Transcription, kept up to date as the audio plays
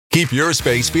Keep your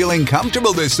space feeling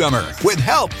comfortable this summer with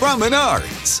help from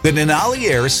Menards. The Denali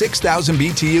Air 6000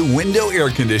 BTU window air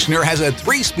conditioner has a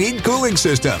 3-speed cooling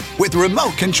system with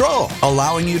remote control,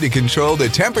 allowing you to control the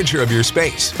temperature of your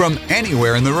space from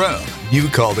anywhere in the room. You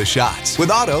call the shots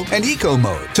with auto and eco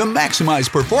mode to maximize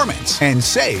performance and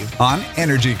save on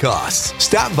energy costs.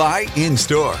 Stop by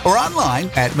in-store or online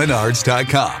at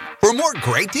Menards.com for more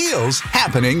great deals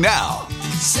happening now.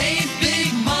 Save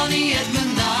big money at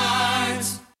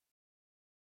Menards.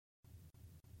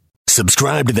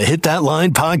 Subscribe to the Hit That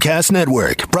Line Podcast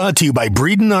Network, brought to you by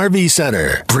Breeden RV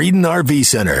Center. Breeden RV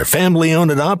Center, family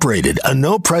owned and operated, a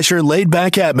no-pressure,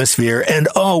 laid-back atmosphere, and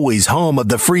always home of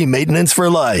the free maintenance for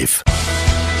life.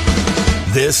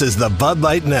 This is the Bud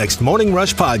Light Next Morning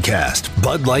Rush Podcast.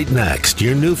 Bud Light Next,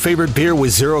 your new favorite beer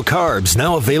with zero carbs,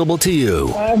 now available to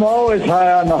you. I'm always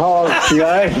high on the hogs,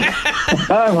 guys.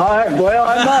 I'm high. Well,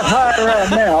 I'm not high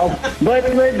right now, but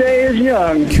the day is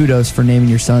young. Kudos for naming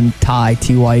your son Ty,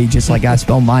 T-Y-E, just like I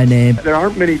spell my name. There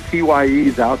aren't many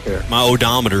TYEs out there. My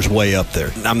odometer's way up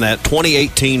there. I'm that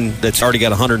 2018 that's already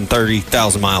got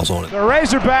 130,000 miles on it. The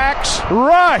Razorbacks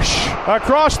rush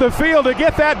across the field to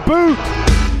get that boot.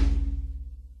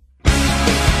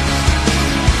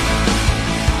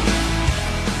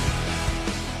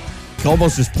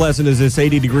 Almost as pleasant as this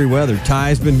 80-degree weather.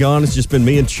 Ty's been gone. It's just been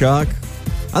me and Chuck.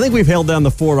 I think we've held down the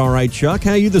fort all right, Chuck.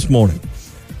 How are you this morning?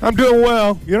 I'm doing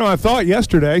well. You know, I thought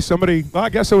yesterday I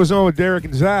guess I was on with Derek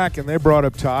and Zach, and they brought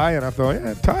up Ty, and I thought,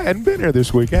 yeah, Ty hadn't been here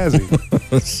this week, has he?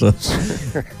 So,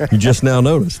 you just now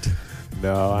noticed.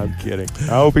 No, I'm kidding.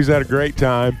 I hope he's had a great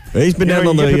time. He's been down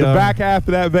on the the back half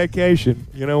of that vacation.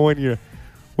 You know, when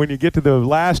you get to the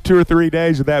last 2 or 3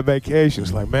 days of that vacation,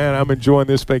 it's like, man, I'm enjoying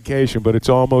this vacation, but it's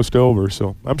almost over.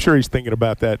 So I'm sure he's thinking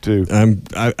about that too. I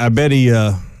bet he.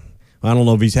 I don't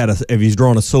know if he's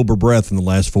drawn a sober breath in the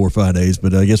last 4 or 5 days,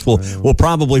 but I guess we'll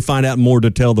probably find out in more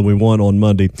detail than we want on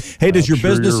Monday. Hey, does your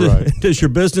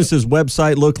business's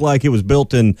website look like it was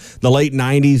built in the late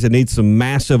 90s and needs some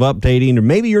massive updating, or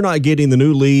maybe you're not getting the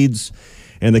new leads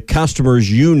and the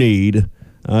customers you need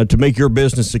to make your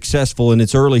business successful in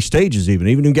its early stages? Even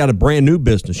if you've got a brand new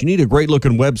business, you need a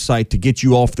great-looking website to get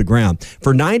you off the ground.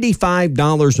 For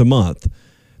 $95 a month,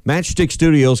 Matchstick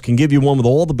Studios can give you one with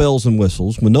all the bells and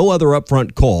whistles with no other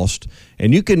upfront cost,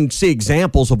 and you can see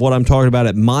examples of what I'm talking about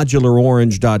at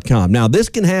modularorange.com. Now, this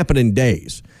can happen in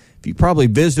days. If you probably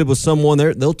visited with someone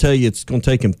there, they'll tell you it's going to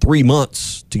take them 3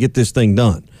 months to get this thing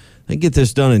done. They get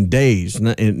this done in days,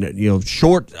 in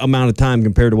short amount of time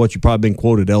compared to what you've probably been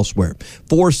quoted elsewhere.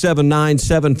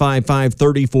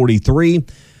 479-755-3043.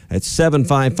 That's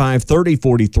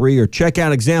 755-3043, or check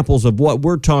out examples of what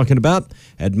we're talking about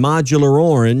at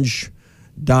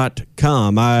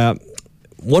modularorange.com.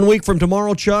 1 week from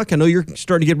tomorrow, Chuck, I know you're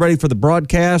starting to get ready for the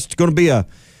broadcast. It's going to be a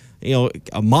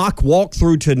mock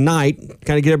walkthrough tonight,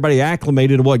 kind of get everybody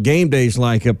acclimated to what game day's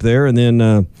like up there, and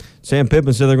then Sam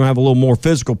Pittman said they're going to have a little more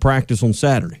physical practice on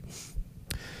Saturday.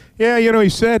 Yeah, he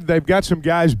said they've got some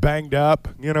guys banged up,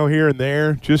 here and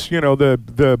there. Just,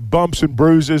 the bumps and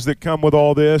bruises that come with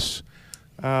all this.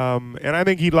 And I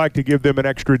think he'd like to give them an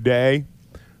extra day,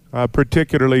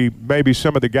 particularly maybe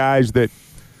some of the guys that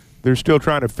they're still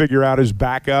trying to figure out as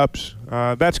backups.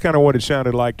 That's kind of what it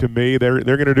sounded like to me. They're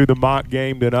going to do the mock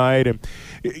game tonight. And,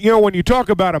 when you talk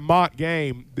about a mock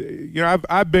game,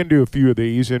 I've been to a few of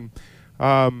these. And,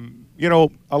 a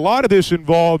lot of this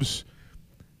involves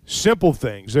simple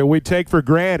things that we take for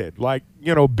granted, like,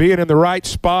 being in the right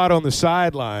spot on the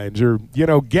sidelines, or,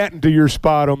 getting to your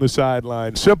spot on the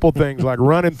sidelines. Simple things like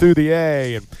running through the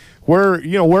A, and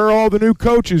where all the new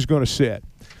coaches going to sit.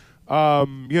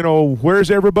 Where's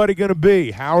everybody going to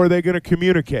be? How are they going to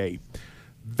communicate?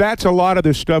 That's a lot of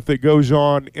the stuff that goes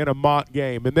on in a mock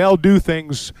game. And they'll do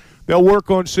things, they'll work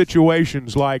on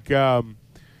situations like,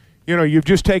 you've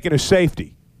just taken a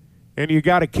safety and you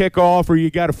got a kickoff or you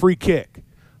got a free kick.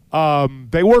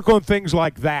 They work on things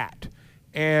like that.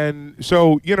 And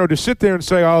so, to sit there and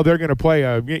say, oh, they're going to play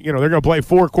they're going to play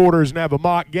 4 quarters and have a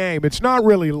mock game, it's not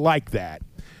really like that.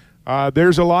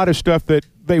 There's a lot of stuff that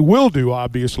they will do,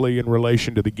 obviously, in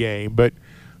relation to the game, but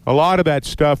a lot of that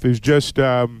stuff is just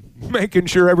making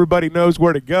sure everybody knows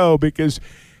where to go, because,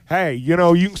 hey, you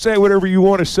can say whatever you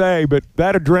want to say, but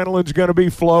that adrenaline's going to be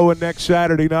flowing next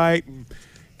Saturday night, and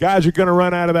guys are going to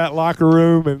run out of that locker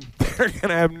room, and they're going to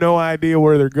have no idea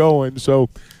where they're going. So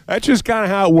that's just kind of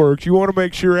how it works. You want to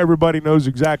make sure everybody knows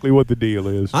exactly what the deal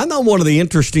is. I know one of the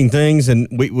interesting things, and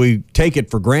we take it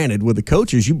for granted with the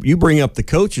coaches. You bring up the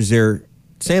coaches there.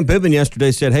 Sam Pittman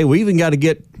yesterday said, hey, we even got to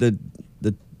get the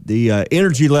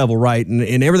energy level right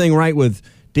and everything right with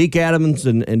Deke Adams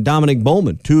and Dominic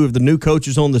Bowman, 2 of the new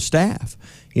coaches on the staff.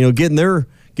 Getting their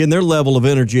getting their level of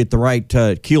energy at the right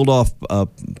keeled off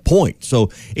point. So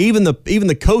even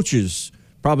the coaches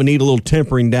probably need a little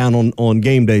tempering down on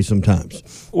game day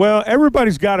sometimes. Well,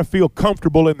 everybody's got to feel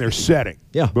comfortable in their setting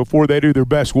before they do their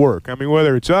best work. I mean,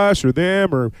 whether it's us or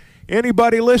them or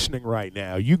anybody listening right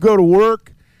now, you go to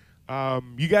work,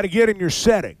 you got to get in your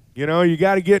setting. You know, you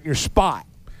got to get in your spot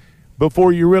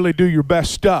before you really do your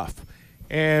best stuff.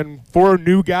 And for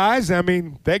new guys, I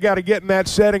mean, they got to get in that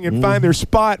setting and find their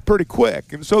spot pretty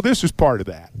quick. And so this is part of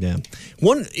that. Yeah.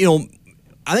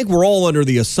 I think we're all under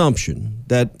the assumption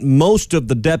that most of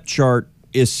the depth chart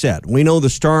is set. We know the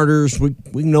starters. We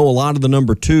know a lot of the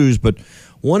number twos, but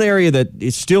one area that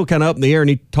is still kind of up in the air, and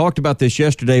he talked about this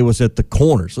yesterday, was at the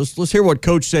corners. Let's hear what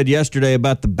Coach said yesterday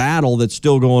about the battle that's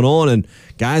still going on and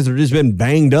guys that have just been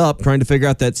banged up trying to figure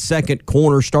out that second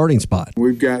corner starting spot.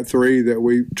 We've got three that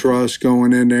we trust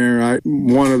going in there.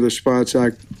 One of the spots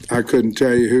I couldn't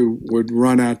tell you who would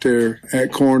run out there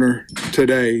at corner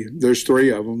today. There's three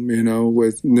of them,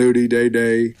 with Nudie,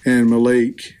 Day, and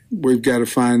Malik. We've got to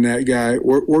find that guy.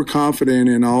 We're confident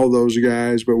in all those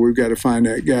guys, but we've got to find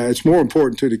that guy. It's more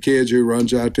important to the kids who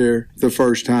runs out there the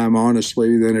first time,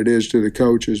 honestly, than it is to the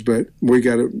coaches. But we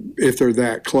got to, if they're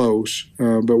that close,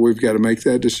 but we've got to make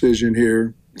that decision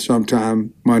here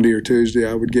sometime Monday or Tuesday,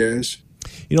 I would guess.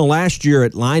 Last year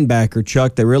at linebacker,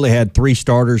 Chuck, they really had three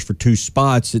starters for two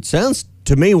spots. It sounds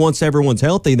to me, once everyone's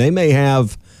healthy, they may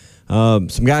have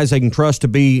some guys they can trust to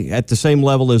be at the same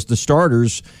level as the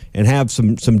starters and have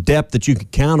some depth that you can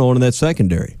count on in that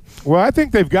secondary. Well, I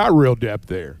think they've got real depth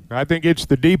there. I think it's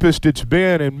the deepest it's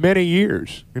been in many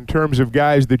years in terms of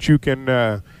guys that you can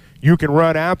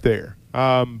run out there.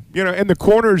 And the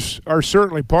corners are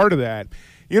certainly part of that.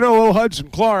 Old Hudson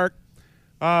Clark,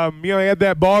 he had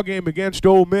that ball game against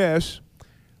Ole Miss.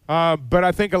 But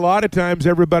I think a lot of times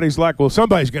everybody's like, well,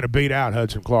 somebody's going to beat out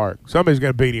Hudson Clark. Somebody's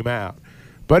going to beat him out.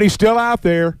 But he's still out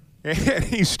there, and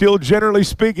he's still, generally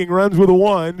speaking, runs with the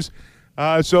ones.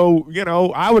 So,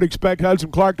 I would expect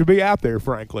Hudson Clark to be out there,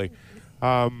 frankly.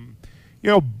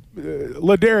 Ladarius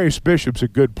Bishop's a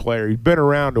good player. He's been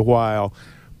around a while.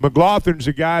 McLaughlin's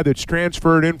a guy that's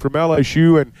transferred in from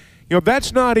LSU, and,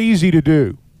 that's not easy to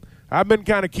do. I've been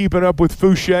kind of keeping up with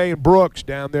Fouché and Brooks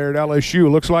down there at LSU. It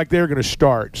looks like they're going to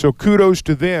start. So kudos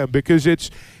to them because it's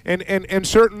and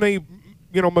certainly –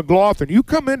 McLaughlin, you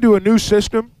come into a new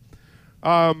system,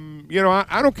 I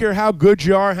don't care how good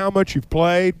you are, how much you've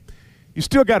played, you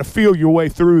still got to feel your way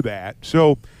through that.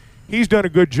 So he's done a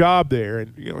good job there.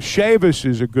 And, Chavis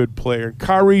is a good player. And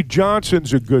Kyrie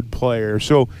Johnson's a good player.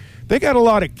 So they got a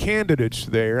lot of candidates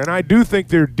there. And I do think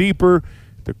they're deeper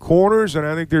at the corners, and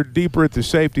I think they're deeper at the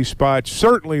safety spots,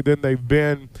 certainly than they've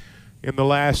been in the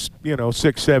last,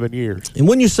 6-7 years. And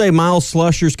when you say Miles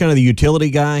Slusher's kind of the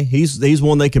utility guy, he's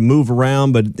one they can move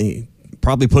around, but they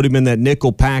probably put him in that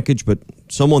nickel package, but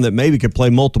someone that maybe could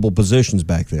play multiple positions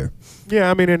back there.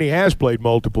 Yeah, and he has played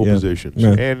multiple positions.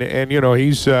 Yeah. And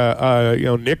he's,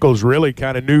 nickel's really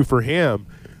kind of new for him.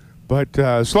 But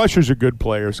Slusher's a good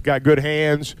player. He's got good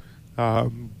hands,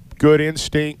 good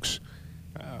instincts.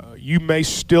 You may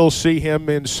still see him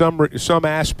in some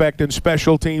aspect in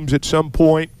special teams at some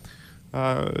point.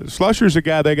 Slusher's a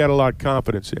guy they got a lot of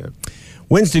confidence in.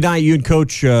 Wednesday night, you and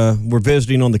Coach were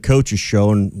visiting on the Coaches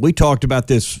Show, and we talked about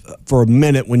this for a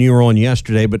minute when you were on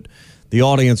yesterday, but the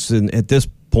audience at this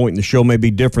point in the show may be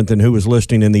different than who was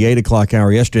listening in the 8 o'clock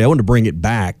hour yesterday. I wanted to bring it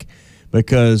back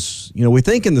because, we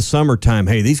think in the summertime,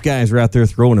 hey, these guys are out there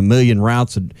throwing a million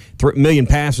routes, a million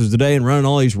passes a day and running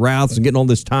all these routes and getting all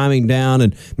this timing down,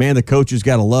 and, man, the coaches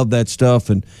got to love that stuff.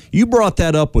 And you brought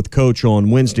that up with Coach on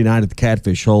Wednesday night at the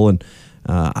Catfish Hole, and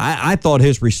I thought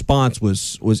his response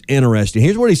was interesting.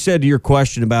 Here's what he said to your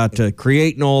question about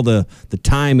creating all the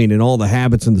timing and all the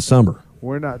habits in the summer.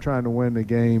 We're not trying to win the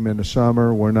game in the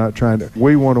summer. We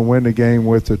want to win the game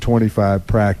with the 25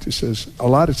 practices. A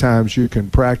lot of times you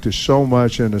can practice so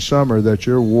much in the summer that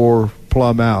you're wore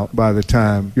plumb out by the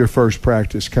time your first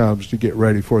practice comes to get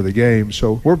ready for the game.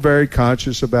 So we're very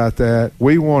conscious about that.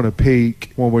 We want to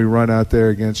peak when we run out there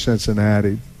against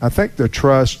Cincinnati. I think the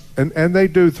trust, and they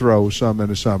do throw some in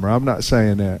the summer. I'm not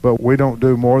saying that. But we don't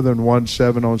do more than 1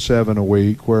 7-on-7 a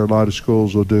week, where a lot of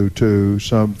schools will do 2,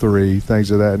 some 3, things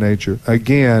of that nature.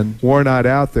 Again, we're not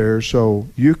out there, so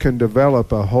you can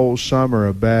develop a whole summer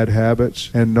of bad habits,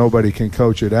 and nobody can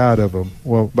coach it out of them.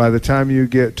 Well, by the time you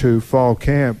get to fall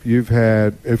camp, you've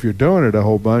had, if you're doing it a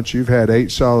whole bunch, you've had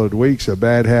 8 solid weeks of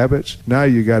bad habits. Now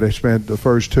you got to spend the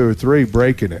first 2 or 3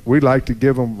 breaking it. We like to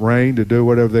give them rein to do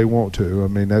whatever they want to. I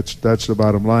mean, that's the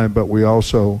bottom line, but we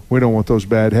don't want those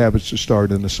bad habits to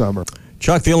start in the summer.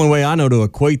 Chuck, the only way I know to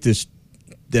equate this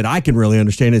that I can really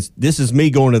understand is this is me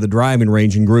going to the driving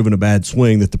range and grooving a bad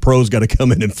swing that the pros got to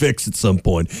come in and fix at some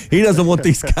point. He doesn't want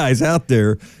these guys out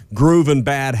there grooving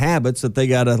bad habits that they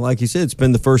got to, like you said,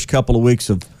 spend the first couple of weeks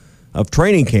of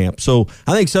training camp. So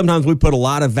I think sometimes we put a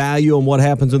lot of value on what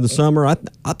happens in the summer.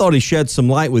 I thought he shed some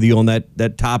light with you on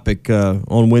that topic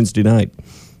on Wednesday night.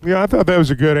 Yeah, I thought that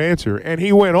was a good answer. And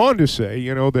he went on to say,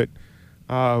 that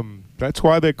that's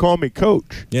why they call me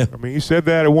coach. Yeah. I mean, he said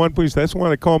that at one place. That's why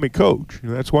they call me coach.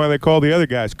 That's why they call the other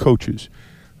guys coaches,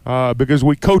 because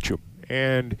we coach them.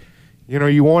 And,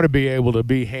 you want to be able to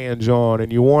be hands-on,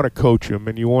 and you want to coach them,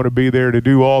 and you want to be there to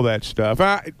do all that stuff.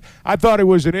 I thought it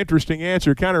was an interesting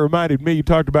answer. It kind of reminded me, you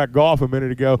talked about golf a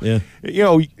minute ago.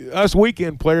 Yeah. Us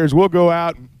weekend players, we'll go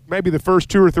out and maybe the first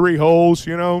 2 or 3 holes,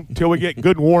 until we get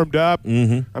good and warmed up.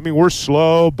 Mm-hmm. I mean, we're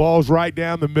slow, ball's right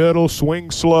down the middle,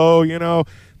 swing slow,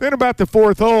 Then about the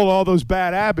 4th hole, all those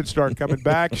bad habits start coming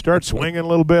back. You start swinging a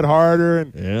little bit harder,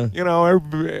 and,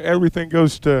 everything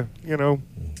goes to,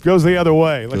 goes the other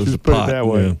way. Let's just put it that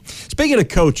way. Yeah. Speaking of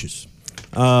coaches,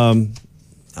 I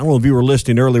don't know if you were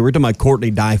listening earlier. We're talking about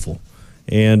Courtney Deifel.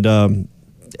 And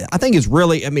I think it's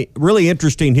really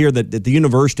interesting here that the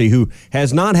university, who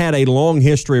has not had a long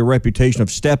history or reputation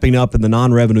of stepping up in the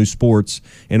non-revenue sports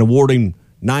and awarding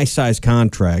nice-sized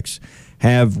contracts,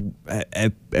 have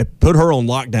put her on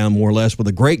lockdown more or less with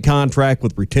a great contract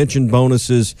with retention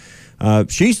bonuses.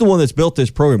 She's the one that's built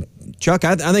this program. Chuck,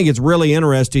 I think it's really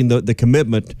interesting the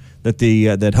commitment that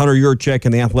that Hunter Yurchek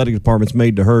and the athletic department's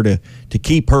made to her to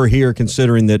keep her here,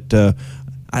 considering that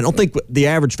I don't think the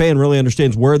average fan really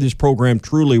understands where this program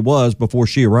truly was before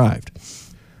she arrived.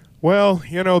 Well,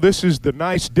 this is the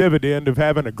nice dividend of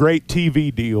having a great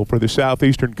TV deal for the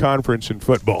Southeastern Conference in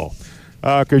football,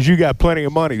 because you got plenty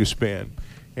of money to spend.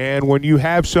 And when you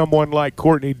have someone like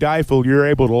Courtney Deifel, you're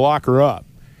able to lock her up.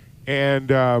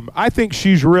 And I think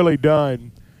she's really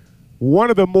done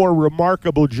one of the more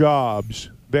remarkable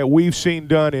jobs that we've seen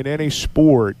done in any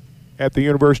sport at the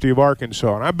University of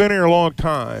Arkansas. And I've been here a long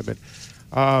time, and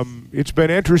it's been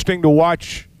interesting to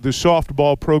watch the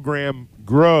softball program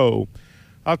grow.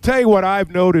 I'll tell you what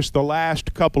I've noticed the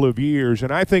last couple of years,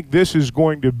 and I think this is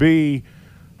going to be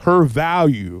her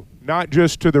value, not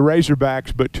just to the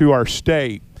Razorbacks but to our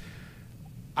state.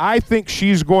 I think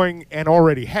she's going, and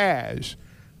already has,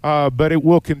 but it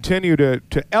will continue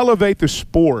to elevate the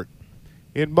sport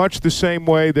in much the same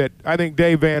way that I think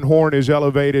Dave Van Horn has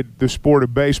elevated the sport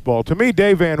of baseball. To me,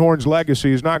 Dave Van Horn's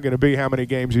legacy is not going to be how many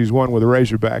games he's won with the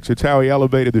Razorbacks. It's how he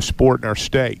elevated the sport in our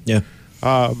state. Yeah.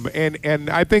 And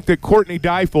I think that Courtney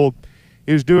Deifel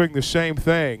is doing the same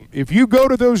thing. If you go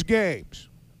to those games,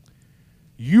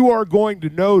 you are going to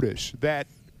notice that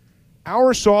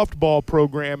our softball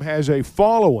program has a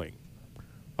following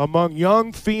among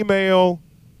young female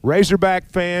Razorback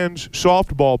fans,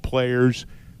 softball players,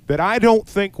 that I don't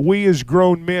think we as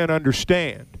grown men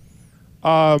understand.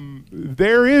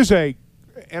 There is and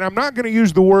I'm not going to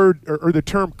use the word or the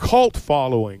term cult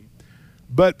following,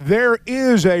 but there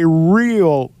is a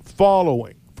real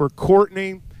following for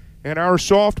Courtney and our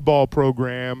softball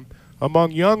program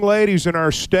among young ladies in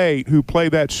our state who play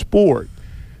that sport.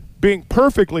 Being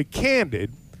perfectly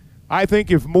candid, I think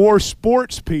if more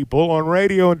sports people on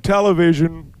radio and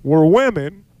television were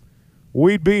women,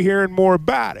 we'd be hearing more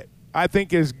about it. I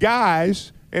think as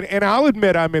guys, and I'll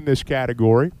admit I'm in this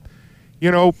category,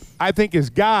 I think as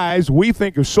guys, we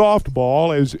think of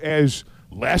softball as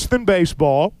less than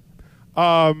baseball.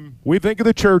 We think of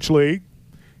the church league.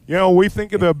 We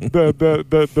think of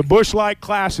the Busch Light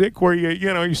Classic, where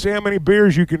you see how many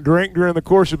beers you can drink during the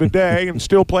course of a day and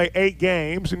still play 8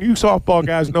 games, and you softball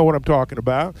guys know what I'm talking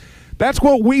about. That's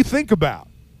what we think about.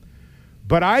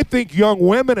 But I think young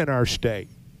women in our state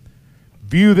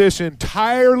view this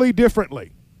entirely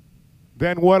differently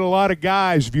than what a lot of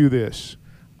guys view this.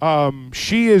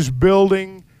 She is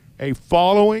building a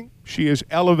following. She is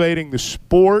elevating the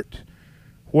sport.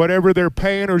 Whatever they're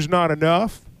paying her is not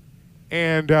enough.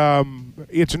 And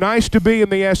it's nice to be in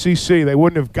the SEC. They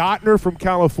wouldn't have gotten her from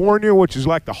California, which is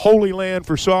like the holy land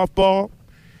for softball.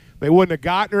 They wouldn't have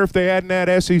gotten her if they hadn't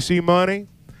had SEC money.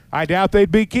 I doubt they'd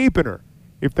be keeping her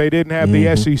if they didn't have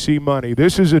the SEC money.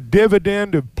 This is a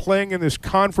dividend of playing in this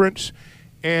conference.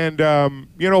 And,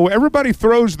 everybody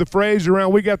throws the phrase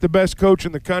around, we got the best coach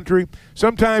in the country.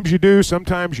 Sometimes you do,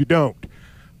 sometimes you don't.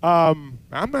 I'm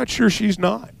not sure she's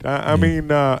not. I mean,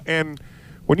 and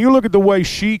when you look at the way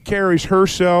she carries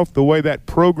herself, the way that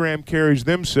program carries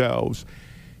themselves,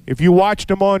 if you watched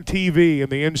them on TV in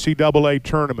the NCAA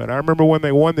tournament, I remember when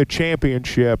they won the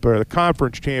championship or the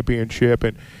conference championship,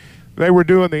 and they were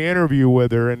doing the interview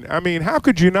with her. And, I mean, how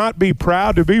could you not be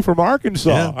proud to be from Arkansas?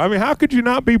 Yeah. I mean, how could you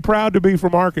not be proud to be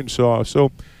from Arkansas?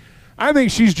 So I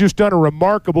think she's just done a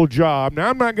remarkable job. Now,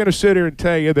 I'm not going to sit here and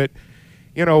tell you that,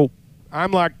 you know,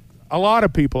 I'm like a lot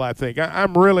of people, I think.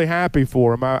 I'm really happy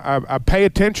for them. I pay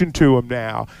attention to them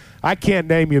now. I can't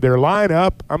name you their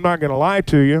lineup. I'm not going to lie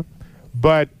to you.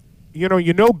 But, you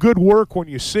know good work when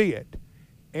you see it.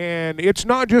 And it's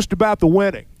not just about the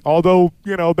winning, although,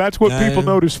 you know, that's what people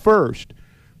notice first.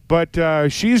 But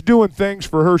she's doing things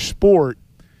for her sport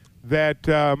that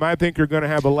I think are going to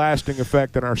have a lasting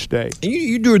effect on our state. And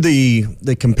you drew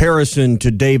the comparison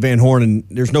to Dave Van Horn, and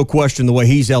there's no question the way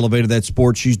he's elevated that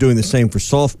sport, she's doing the same for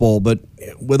softball. But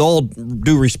with all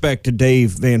due respect to Dave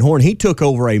Van Horn, he took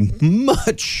over a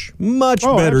much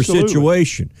better absolutely.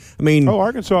 Situation. I mean,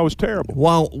 Arkansas was terrible.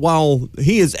 While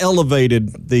he has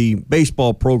elevated the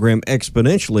baseball program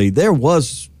exponentially, there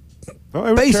was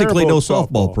basically no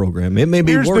softball program. It may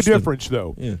be worse. Here's the difference,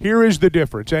 though. Yeah. Here is the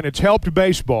difference, and it's helped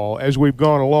baseball as we've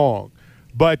gone along.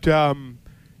 But,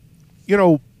 you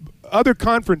know, other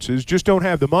conferences just don't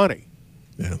have the money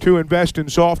to invest in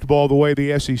softball the way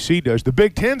the SEC does. The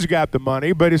Big Ten's got the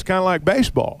money, but it's kind of like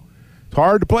baseball. It's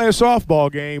hard to play a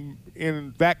softball game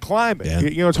in that climate. Yeah.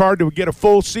 You know, it's hard to get a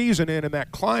full season in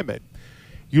that climate.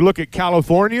 You look at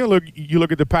California, you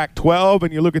look at the Pac-12,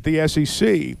 and you look at the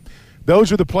SEC.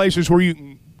 Those are the places where you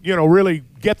can, you know, really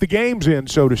get the games in,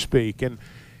 so to speak. And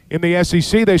in the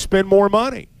SEC, they spend more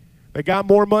money. They got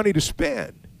more money to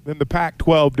spend than the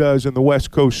Pac-12 does in the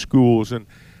West Coast schools. And,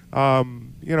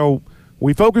 you know,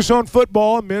 we focus on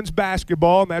football and men's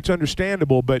basketball, and that's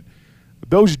understandable. But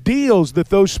those deals that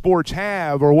those sports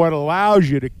have are what allows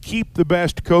you to keep the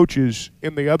best coaches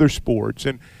in the other sports.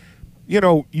 And, you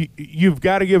know, you've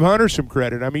got to give Hunter some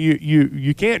credit. I mean,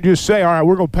 you can't just say, all right,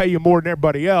 we're going to pay you more than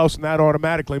everybody else, and that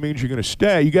automatically means you're going to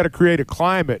stay. You got to create a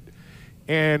climate,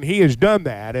 and he has done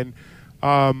that. And,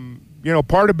 you know,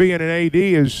 part of being an AD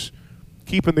is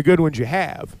keeping the good ones you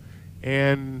have.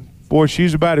 And, boy,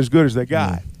 she's about as good as they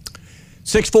got.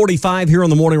 6:45 here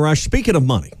on the Morning Rush. Speaking of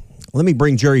money, let me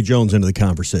bring Jerry Jones into the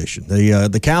conversation.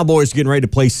 The Cowboys are getting ready to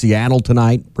play Seattle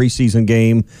tonight, preseason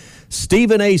game.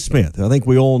 Stephen A. Smith, I think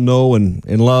we all know and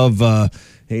love,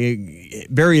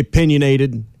 very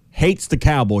opinionated, hates the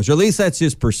Cowboys, or at least that's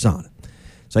his persona.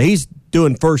 So he's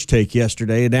doing First Take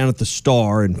yesterday down at the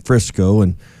Star in Frisco,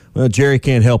 and well, Jerry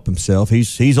can't help himself.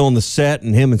 He's on the set,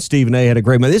 and him and Stephen A. had a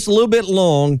great match. This is a little bit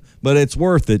long, but it's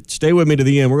worth it. Stay with me to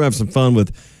the end. We're going to have some fun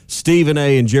with Stephen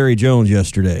A. and Jerry Jones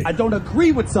yesterday. I don't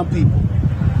agree with some people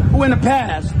who in the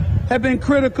past have been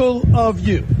critical of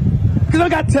you. Because I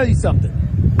got to tell you something.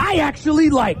 I actually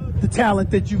like the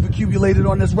talent that you've accumulated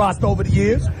on this roster over the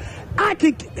years.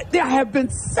 There have been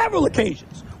several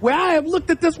occasions where I have looked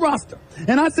at this roster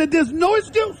and I said there's no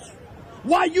excuse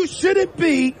why you shouldn't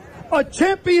be a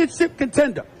championship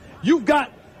contender. You've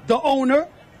got the owner,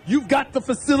 you've got the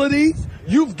facilities,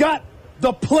 you've got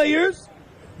the players.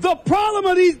 The problem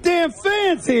of these damn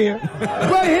fans here,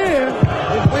 right here,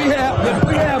 if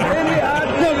we have any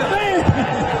idea, the fans,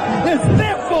 it's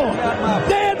their fault.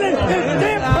 It's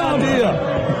their problem.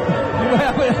 You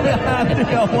have any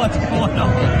idea what's going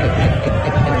on?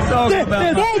 Get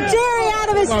Jerry out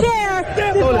of his chair.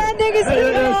 Defending his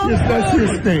That's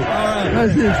his thing.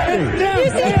 That's his thing. You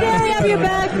see Jerry have your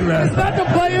back. It's not the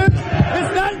players.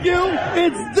 It's not you.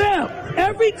 It's them.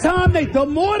 Every time the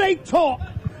more they talk,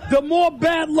 the more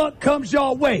bad luck comes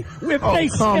your way. If they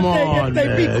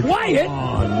be quiet,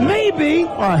 maybe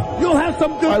you'll have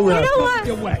some good luck come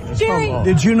your way. Jerry.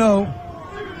 Did you know?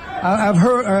 I've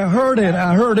heard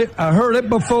it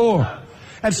before.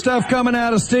 That stuff coming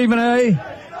out of Stephen A.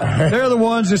 They're the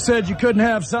ones that said you couldn't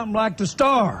have something like the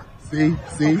Star. See?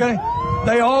 Okay?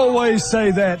 They always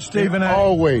say that, Stephen A.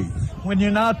 Always. When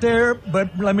you're not there,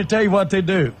 but let me tell you what they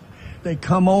do. They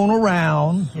come on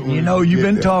around, and you know you've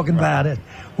been talking about it.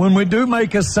 When we do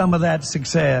make us some of that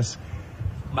success,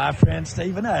 my friend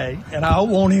Stephen A., and I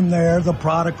want him there, the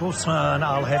prodigal son,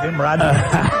 I'll have him right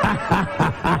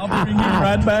back. I'll bring him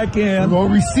right back in. We're going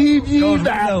to receive you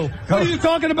back. What are you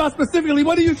talking about specifically?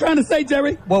 What are you trying to say,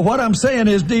 Jerry? Well, what I'm saying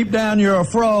is deep down you're a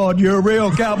fraud. You're a real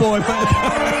Cowboy fan.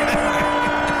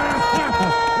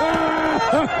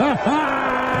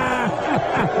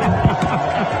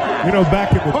 You know,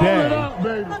 back in the day,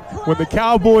 when the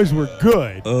Cowboys were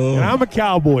good, and I'm a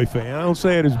Cowboy fan, I don't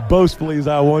say it as boastfully as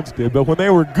I once did, but when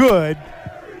they were good,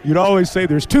 you'd always say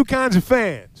there's two kinds of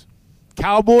fans.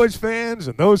 Cowboys fans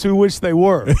and those who wish they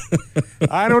were.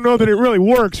 I don't know that it really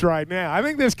works right now. I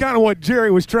think that's kind of what Jerry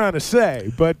was trying to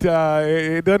say, but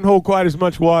it doesn't hold quite as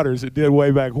much water as it did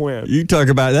way back when. You talk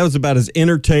about that was about as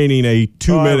entertaining a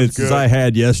 2 minutes as I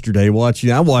had yesterday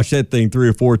watching. I watched that thing 3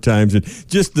 or 4 times, and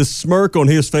just the smirk on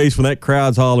his face when that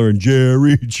crowd's hollering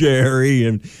Jerry, Jerry,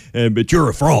 and but you're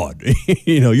a fraud.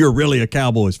 You're really a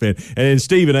Cowboys fan. And then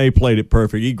Stephen A. played it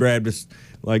perfect. He grabbed us.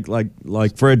 Like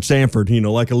Fred Sanford,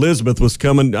 like Elizabeth was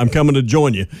coming. I'm coming to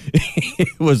join you.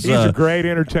 He's a great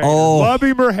entertainer. Love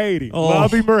him or hate him.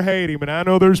 Love him or hate him. And I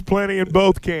know there's plenty in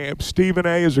both camps. Stephen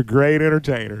A. is a great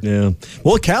entertainer. Yeah.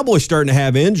 Well, Cowboys starting to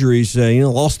have injuries.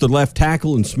 Lost the left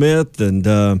tackle in Smith, and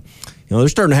they're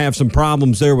starting to have some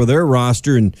problems there with their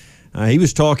roster. And he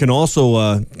was talking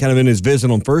also kind of in his visit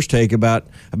on First Take about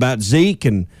Zeke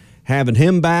and having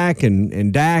him back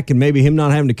and Dak and maybe him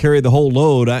not having to carry the whole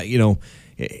load.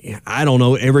 I don't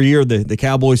know. Every year the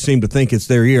Cowboys seem to think it's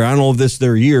their year. I don't know if this is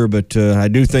their year, but I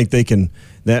do think they can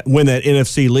win that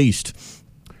NFC least.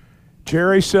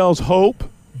 Jerry sells hope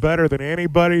better than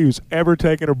anybody who's ever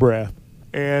taken a breath.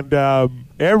 And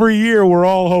every year we're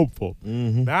all hopeful.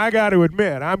 Mm-hmm. Now, I got to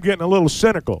admit, I'm getting a little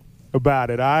cynical about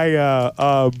it.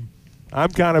 I'm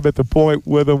kind of at the point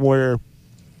with him where,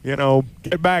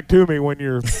 get back to me when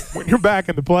you're back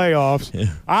in the playoffs.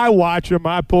 Yeah. I watch him.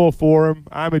 I pull for him.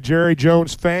 I'm a Jerry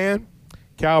Jones fan,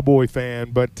 Cowboy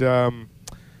fan, but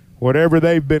whatever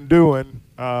they've been doing,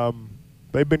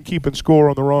 they've been keeping score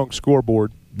on the wrong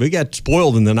scoreboard. We got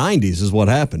spoiled in the 90s is what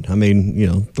happened. I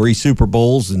mean, 3 Super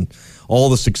Bowls and all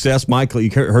the success.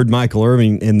 You heard Michael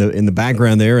Irvin in the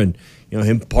background there, and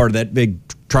him part of that big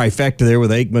trifecta there with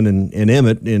Aikman and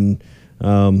Emmett, and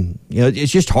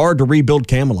it's just hard to rebuild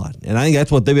Camelot, and I think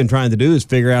that's what they've been trying to do is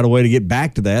figure out a way to get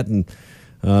back to that, and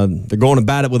they're going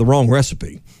about it with the wrong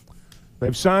recipe.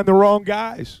 They've signed the wrong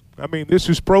guys. I mean, this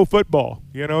is pro football.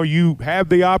 You have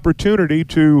the opportunity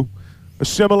to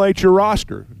assimilate your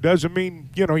roster. Doesn't mean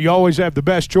you always have the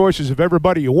best choices of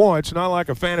everybody you want. It's not like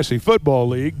a fantasy football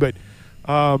league, but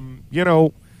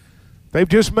they've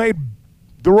just made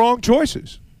the wrong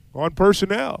choices on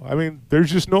personnel. I mean,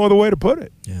 there's just no other way to put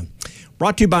it. Yeah.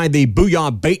 Brought to you by the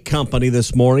Booyah Bait Company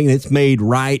this morning. It's made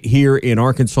right here in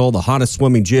Arkansas. The hottest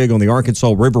swimming jig on the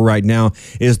Arkansas River right now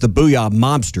is the Booyah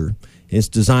Mobster. It's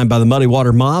designed by the Muddy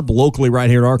Water Mob, locally right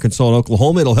here in Arkansas and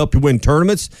Oklahoma. It'll help you win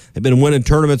tournaments. They've been winning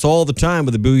tournaments all the time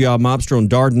with the Booyah Mobster on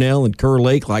Dardanelle and Kerr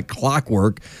Lake like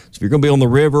clockwork. So if you're going to be on the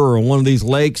river or on one of these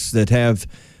lakes that have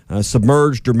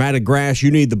submerged dramatic grass,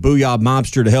 you need the Booyah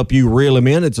Mobster to help you reel them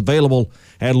in. It's available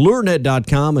at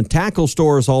lurenet.com and tackle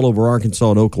stores all over Arkansas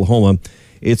and Oklahoma.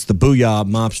 It's the Booyah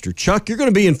Mobster. Chuck, you're going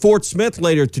to be in Fort Smith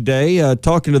later today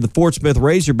talking to the Fort Smith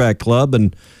Razorback Club,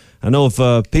 and I know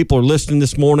if people are listening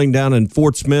this morning down in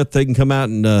Fort Smith, they can come out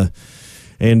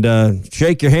and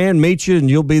shake your hand, meet you, and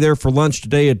you'll be there for lunch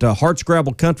today at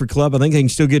Hartscrabble Country Club. I think they can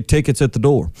still get tickets at the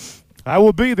door. I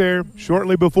will be there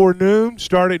shortly before noon.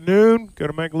 Start at noon. Going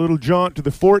to make a little jaunt to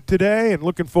the fort today, and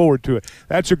looking forward to it.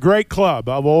 That's a great club.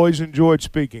 I've always enjoyed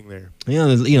speaking there.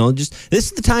 Just this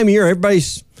is the time of year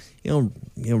everybody's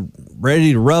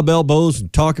ready to rub elbows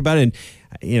and talk about it.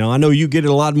 And I know you get it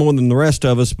a lot more than the rest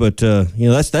of us, but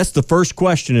that's the first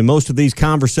question in most of these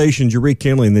conversations you're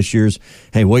rekindling this year is,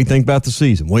 hey, what do you think about the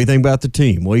season? What do you think about the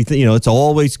team? What do you think?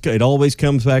 It always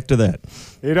comes back to that.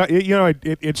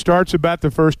 It starts about the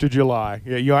 1st of July.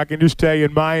 I can just tell you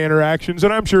in my interactions,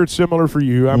 and I'm sure it's similar for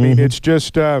you. I mean, it's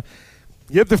just you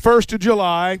get the 1st of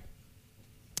July,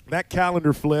 that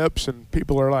calendar flips, and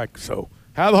people are like, so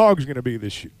how the Hogs going to be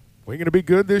this year? We going to be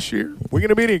good this year? We going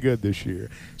to be any good this year?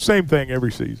 Same thing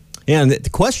every season. Yeah, and the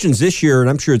questions this year, and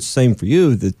I'm sure it's the same for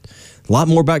you, that a lot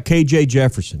more about KJ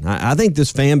Jefferson. I think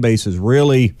this fan base is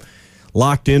really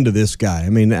locked into this guy. I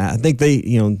mean, I think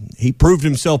he proved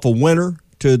himself a winner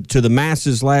to the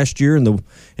masses last year, and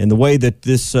the way that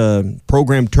this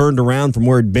program turned around from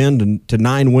where it'd been to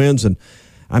 9 wins, and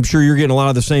I'm sure you're getting a lot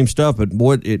of the same stuff, but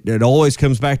boy, it always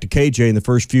comes back to KJ in the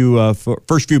first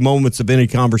few moments of any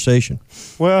conversation.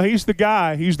 Well, he's the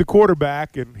guy. He's the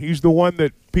quarterback, and he's the one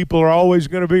that people are always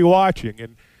going to be watching.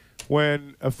 And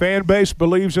when a fan base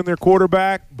believes in their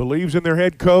quarterback, believes in their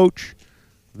head coach,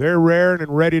 they're raring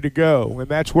and ready to go, and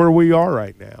that's where we are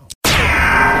right now.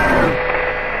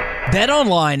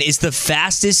 BetOnline is the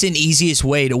fastest and easiest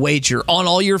way to wager on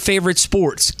all your favorite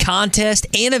sports, contests,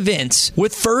 and events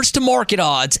with first-to-market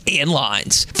odds and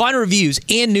lines. Find reviews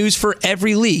and news for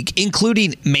every league,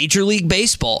 including Major League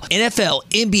Baseball, NFL,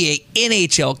 NBA,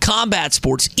 NHL, combat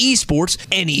sports, esports,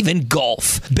 and even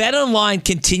golf. BetOnline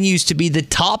continues to be the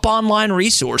top online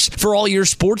resource for all your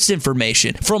sports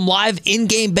information, from live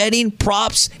in-game betting,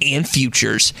 props, and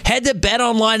futures. Head to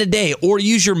BetOnline today or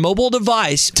use your mobile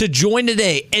device to join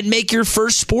today and make your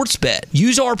first sports bet.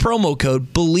 Use our promo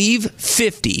code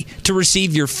BELIEVE50 to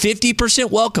receive your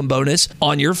 50% welcome bonus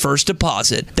on your first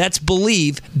deposit. That's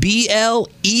BELIEVE,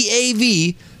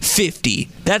 BLEAV 50.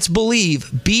 That's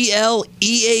BELIEVE,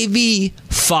 BLEAV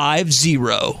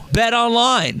 50. Bet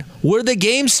online, where the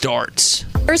game starts.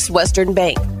 First Western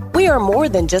Bank. We are more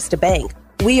than just a bank.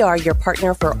 We are your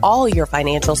partner for all your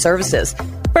financial services.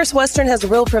 First Western has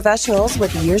real professionals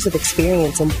with years of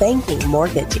experience in banking,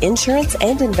 mortgage, insurance,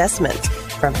 and investments.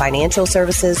 From financial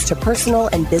services to personal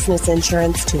and business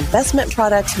insurance to investment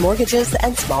products, mortgages,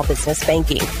 and small business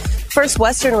banking. First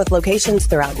Western with locations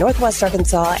throughout Northwest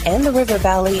Arkansas and the River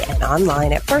Valley and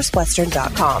online at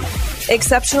firstwestern.com.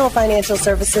 Exceptional financial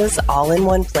services all in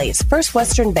one place. First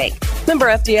Western Bank. Member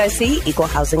FDIC, Equal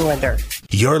Housing Lender.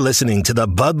 You're listening to the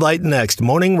Bud Light Next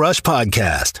Morning Rush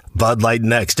Podcast. Bud Light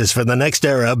Next is for the next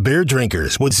era beer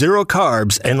drinkers with 0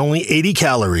 carbs and only 80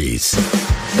 calories.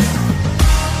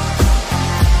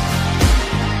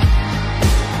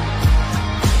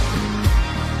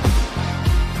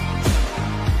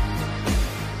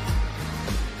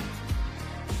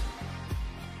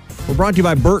 We're brought to you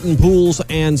by Burton Pools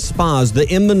and Spas. The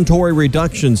inventory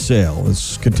reduction sale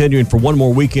is continuing for one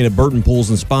more weekend at Burton Pools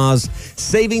and Spas.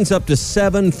 Savings up to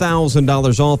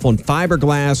 $7,000 off on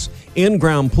fiberglass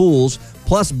in-ground pools.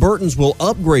 Plus, Burton's will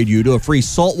upgrade you to a free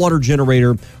saltwater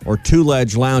generator or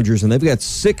 2-ledge loungers. And they've got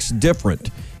 6 different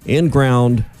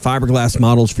in-ground fiberglass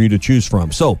models for you to choose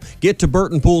from. So get to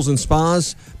Burton Pools and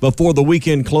Spas before the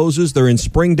weekend closes. They're in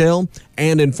Springdale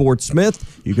and in Fort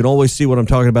Smith. You can always see what I'm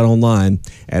talking about online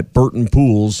at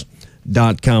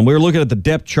burtonpools.com. We were looking at the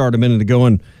depth chart a minute ago,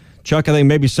 and Chuck, I think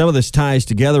maybe some of this ties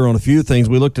together on a few things.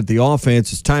 We looked at the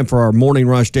offense. It's time for our Morning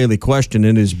Rush Daily Question,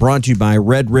 and it is brought to you by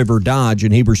Red River Dodge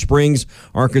in Heber Springs,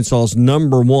 Arkansas's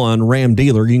 #1 Ram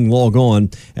dealer. You can log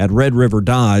on at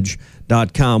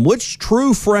redriverdodge.com. Which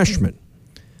true freshman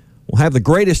will have the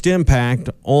greatest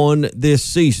impact on this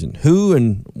season? Who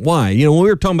and why? You know, when we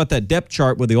were talking about that depth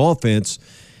chart with the offense,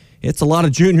 it's a lot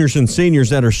of juniors and seniors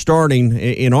that are starting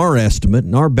in our estimate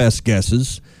and our best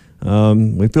guesses.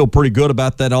 We feel pretty good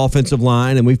about that offensive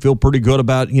line, and we feel pretty good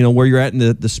about, you know, where you're at in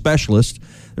the specialist.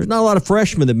 There's not a lot of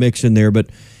freshmen that mix in there, but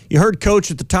you heard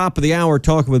Coach at the top of the hour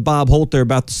talking with Bob Holt there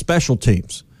about the special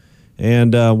teams.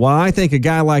 And while I think a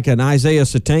guy like an Isaiah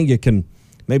Satanga can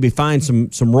maybe find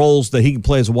some roles that he can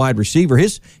play as a wide receiver,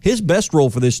 his best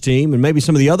role for this team and maybe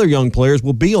some of the other young players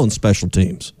will be on special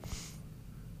teams.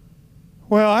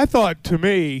 Well, I thought, to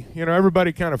me, you know,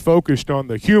 everybody kind of focused on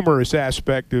the humorous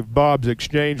aspect of Bob's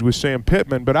exchange with Sam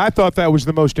Pittman, but I thought that was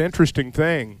the most interesting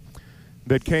thing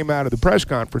that came out of the press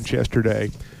conference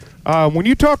yesterday. When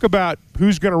you talk about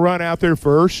who's going to run out there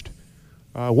first,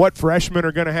 what freshmen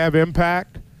are going to have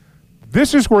impact,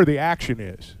 this is where the action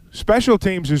is. Special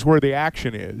teams is where the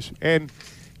action is. And,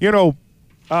 you know,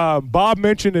 Bob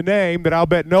mentioned a name that I'll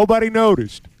bet nobody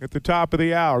noticed at the top of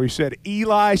the hour. He said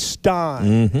Eli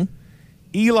Stein. Mm-hmm.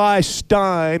 Eli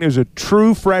Stein is a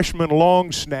true freshman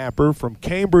long snapper from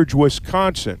Cambridge,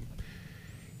 Wisconsin.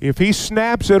 If he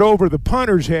snaps it over the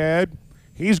punter's head,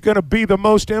 he's going to be the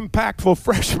most impactful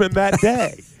freshman that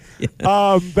day.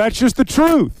 Yeah. That's just the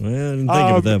truth. Well, I didn't think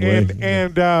of it that way.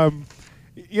 And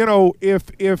you know,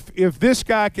 if this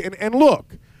guy can, and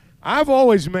look, I've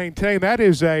always maintained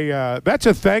that's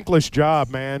a thankless job,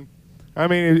 man. I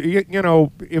mean, you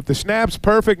know, if the snap's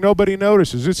perfect, nobody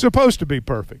notices. It's supposed to be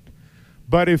perfect.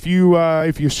 But if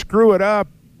you screw it up,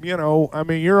 you know, I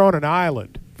mean, you're on an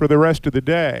island for the rest of the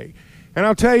day. And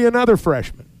I'll tell you another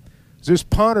freshman. It's this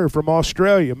punter from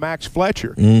Australia, Max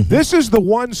Fletcher. Mm-hmm. This is the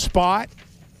one spot.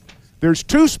 There's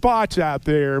 2 spots out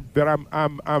there that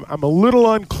I'm a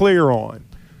little unclear on.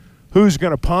 Who's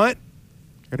going to punt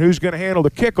and who's going to handle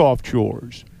the kickoff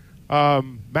chores.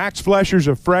 Max Fletcher's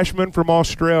a freshman from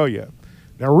Australia.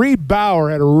 Now, Reed Bauer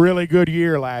had a really good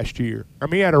year last year. I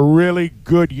mean, he had a really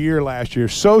good year last year.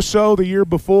 So-so the year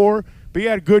before, but he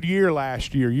had a good year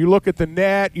last year. You look at the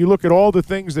net, you look at all the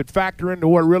things that factor into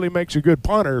what really makes a good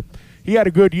punter, he had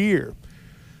a good year.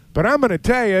 But I'm going to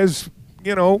tell you, as,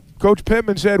 you know, Coach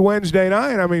Pittman said Wednesday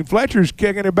night, I mean, Fletcher's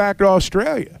kicking it back to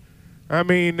Australia. I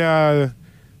mean,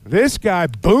 this guy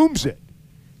booms it.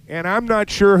 and I'm not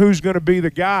sure who's going to be the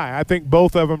guy. I think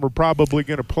both of them are probably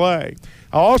going to play.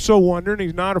 I also wonder, and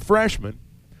he's not a freshman,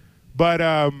 but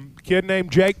a kid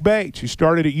named Jake Bates. He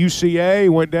started at UCA,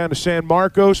 went down to San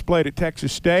Marcos, played at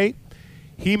Texas State.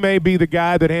 He may be the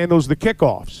guy that handles the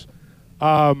kickoffs.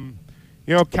 Cal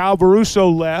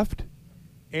Varuso left,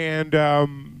 and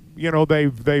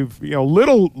they've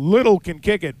Little can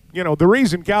kick it. The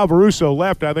reason Cal Varuso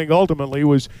left, I think, ultimately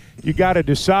was you got to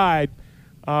decide.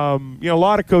 A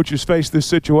lot of coaches face this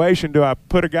situation. Do I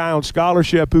put a guy on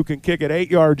scholarship who can kick it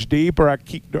 8 yards deep, or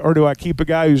do I keep a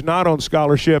guy who's not on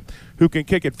scholarship who can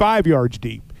kick it 5 yards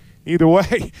deep? Either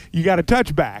way, you got a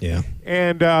touchback. Yeah.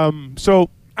 And so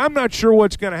I'm not sure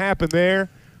what's going to happen there.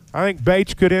 I think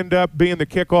Bates could end up being the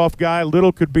kickoff guy.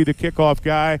 Little could be the kickoff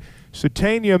guy.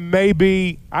 Satania may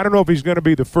be, I don't know if he's going to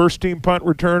be the first-team punt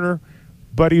returner,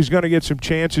 but he's going to get some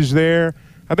chances there.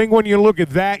 I think when you look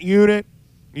at that unit,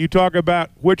 you talk about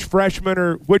which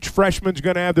freshman's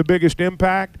going to have the biggest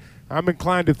impact, I'm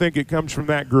inclined to think it comes from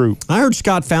that group. I heard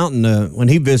Scott Fountain, when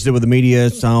he visited with the media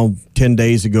 10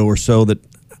 days ago or so, that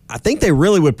I think they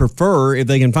really would prefer, if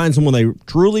they can find someone they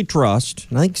truly trust,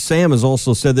 and I think Sam has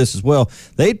also said this as well,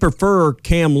 they'd prefer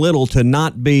Cam Little to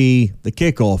not be the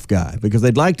kickoff guy because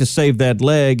they'd like to save that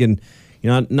leg and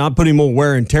not put any more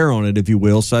wear and tear on it, if you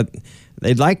will. So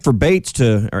they'd like for Bates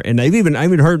to, and I even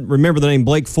remember the name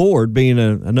Blake Ford being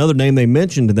another name they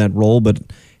mentioned in that role, but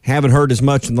haven't heard as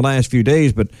much in the last few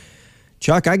days. But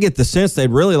Chuck, I get the sense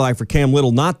they'd really like for Cam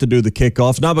Little not to do the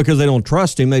kickoffs, not because they don't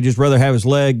trust him. They just rather have his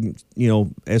leg,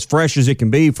 as fresh as it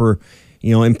can be for,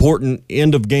 important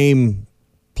end-of-game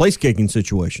place-kicking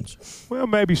situations. Well,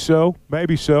 maybe so.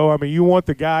 Maybe so. I mean, you want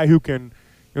the guy who can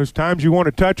 – there's times you want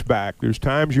to touch back. There's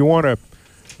times you want to,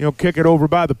 kick it over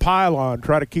by the pylon,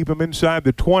 try to keep him inside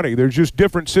the 20. There's just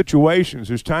different situations.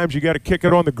 There's times you got to kick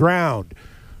it on the ground.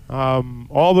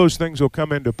 All those things will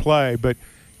come into play. But –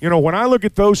 when I look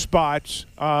at those spots,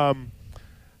 I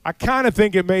kind of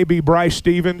think it may be Bryce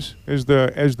Stevens as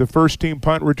the first-team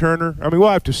punt returner. I mean, we'll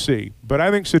have to see. But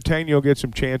I think Satania will get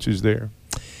some chances there.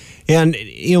 And,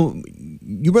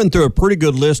 you run through a pretty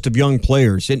good list of young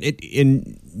players.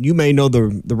 And you may know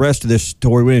the rest of this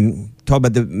story. We didn't talk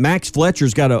about Max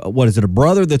Fletcher's got a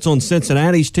brother that's on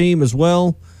Cincinnati's team as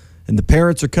well? And the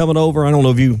parents are coming over. I don't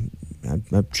know if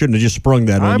I shouldn't have just sprung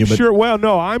that on you. But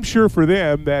I'm sure for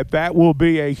them that will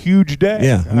be a huge day.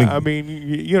 Yeah,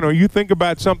 you think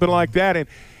about something like that, and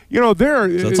so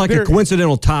it's like a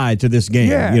coincidental tie to this game.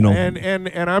 Yeah,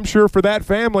 and I'm sure for that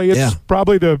family, it's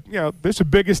probably this is the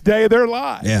biggest day of their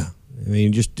lives. Yeah, I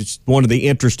mean, it's one of the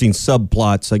interesting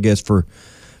subplots, I guess, for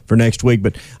next week.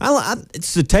 But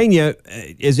Satania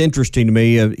is interesting to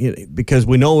me because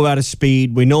we know about his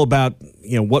speed, we know about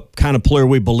what kind of player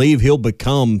we believe he'll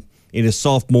become in his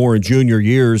sophomore and junior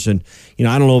years. And,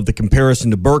 I don't know if the comparison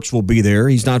to Burks will be there.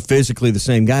 He's not physically the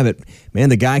same guy, but, man,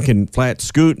 the guy can flat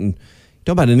scoot. And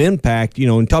talk about an impact,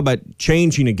 and talk about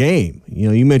changing a game.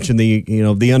 You mentioned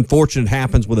the unfortunate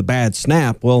happens with a bad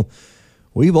snap. Well,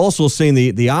 we've also seen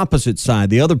the opposite side.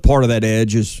 The other part of that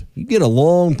edge is you get a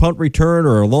long punt return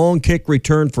or a long kick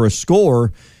return for a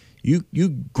score, you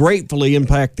gratefully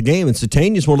impact the game. And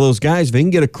Satania's one of those guys, if he can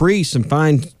get a crease and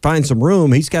find some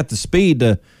room, he's got the speed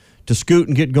to scoot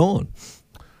and get going.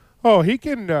 Oh, he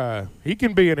can be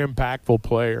an impactful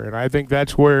player, and I think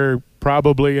that's where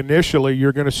probably initially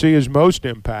you're going to see his most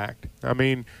impact. I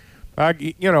mean, I'll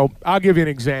give you an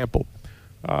example.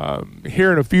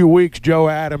 Here in a few weeks, Joe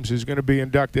Adams is going to be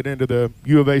inducted into the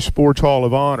U of A Sports Hall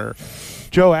of Honor.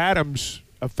 Joe Adams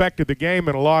affected the game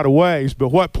in a lot of ways, but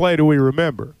what play do we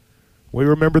remember? We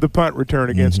remember the punt return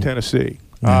against Tennessee.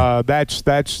 That's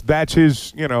his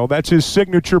that's his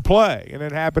signature play, and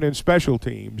it happened in special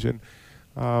teams. And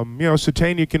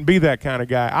Satania can be that kind of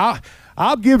guy.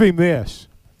 I'll give him this: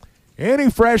 any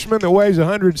freshman that weighs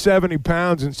 170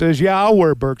 pounds and says, "Yeah, I'll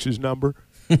wear Burks' number,"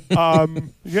 he's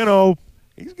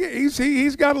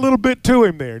got a little bit to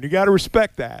him there, and you got to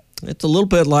respect that. It's a little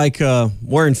bit like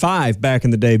wearing 5 back in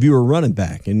the day if you were running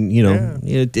back, and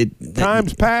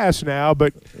times pass now,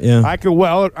 but yeah. I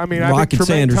think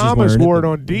Tremaine Thomas wore it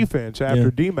on defense after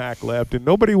DMAC left, and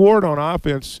nobody wore it on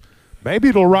offense.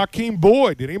 Maybe till Raheem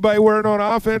Boyd. Did anybody wear it on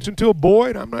offense until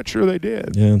Boyd? I'm not sure they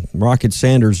did. Yeah, Rocket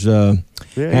Sanders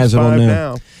has it on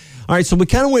now. All right, so we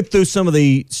kind of went through some of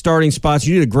the starting spots.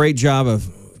 You did a great job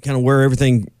of kind of where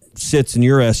everything sits in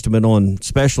your estimate on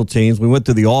special teams. We went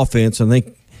through the offense. I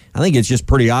think it's just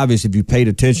pretty obvious if you paid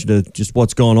attention to just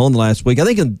what's going on the last week. I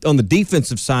think on the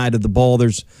defensive side of the ball,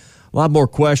 there's a lot more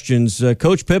questions.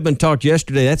 Coach Pittman talked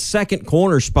yesterday. That second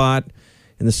corner spot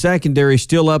in the secondary is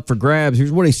still up for grabs.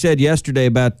 Here's what he said yesterday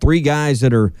about 3 guys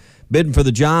that are bidding for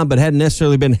the job but hadn't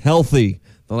necessarily been healthy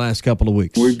the last couple of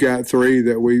weeks. We've got 3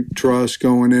 that we trust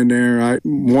going in there.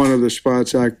 One of the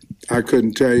spots I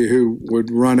couldn't tell you who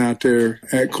would run out there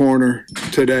at corner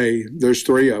today. There's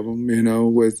 3 of them,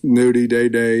 with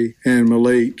Nudie, Day, and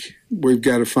Malik. We've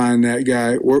got to find that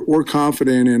guy. We're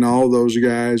confident in all those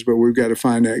guys, but we've got to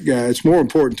find that guy. It's more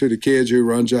important to the kids who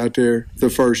runs out there the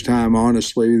first time,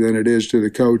 honestly, than it is to the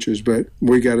coaches. But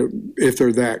we got to, if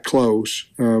they're that close,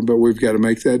 but we've got to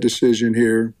make that decision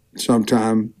here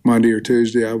sometime Monday or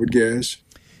Tuesday, I would guess.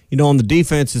 On the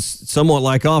defense, it's somewhat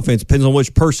like offense. Depends on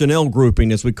which personnel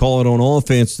grouping, as we call it on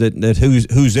offense, that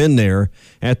who's in there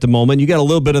at the moment. You got a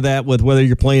little bit of that with whether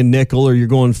you're playing nickel or you're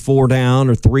going 4 down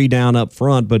or 3 down up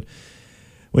front. But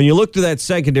when you look to that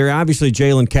secondary, obviously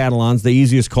Jalen Catalon's the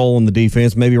easiest call on the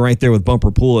defense, maybe right there with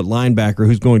Bumper Poole at linebacker,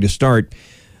 who's going to start.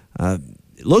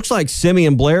 It looks like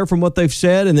Simeon Blair from what they've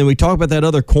said, and then we talk about that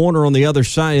other corner on the other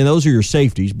side, and those are your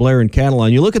safeties, Blair and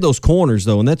Catalon. You look at those corners,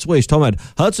 though, and that's what he's talking about.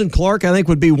 Hudson Clark, I think,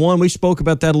 would be one. We spoke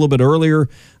about that a little bit earlier.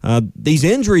 These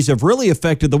injuries have really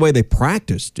affected the way they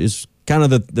practiced, is kind of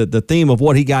the theme of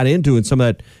what he got into in some of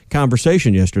that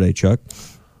conversation yesterday, Chuck.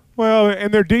 Well,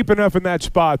 and they're deep enough in that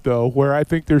spot, though, where I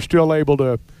think they're still able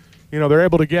to, they're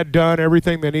able to get done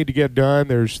everything they need to get done.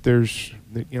 There's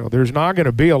not going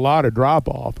to be a lot of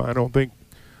drop-off, I don't think,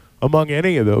 among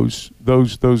any of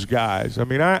those guys. I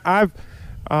mean, I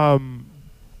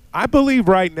believe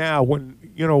right now when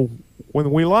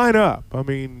we line up, I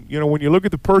mean, when you look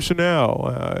at the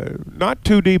personnel, not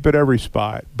too deep at every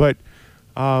spot, but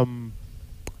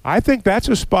I think that's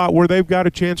a spot where they've got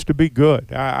a chance to be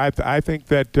good. I think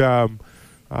that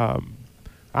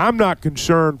I'm not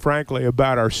concerned, frankly,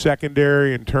 about our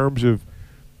secondary in terms of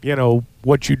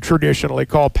what you traditionally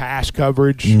call pass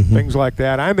coverage, things like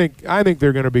that. I think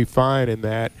they're going to be fine in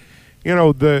that.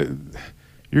 You're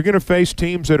going to face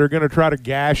teams that are going to try to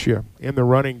gash you in the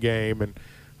running game,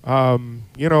 and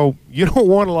you don't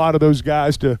want a lot of those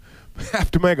guys to have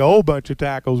to make a whole bunch of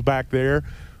tackles back there.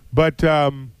 But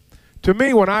to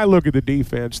me, when I look at the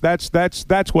defense,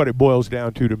 that's what it boils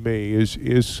down to me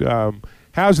is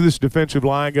how's this defensive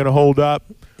line going to hold up?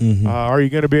 Are you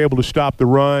going to be able to stop the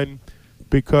run?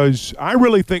 Because I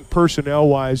really think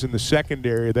personnel-wise in the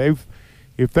secondary,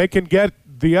 if they can get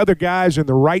the other guys in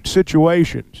the right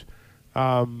situations,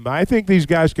 I think these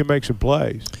guys can make some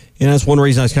plays. And that's one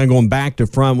reason I was kind of going back to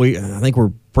front. I think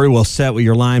we're pretty well set with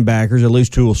your linebackers. At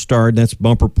least 2 will start, and that's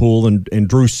Bumper Poole and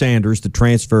Drew Sanders, the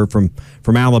transfer from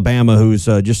Alabama, who's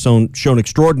just shown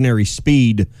extraordinary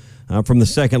speed from the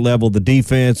second level of the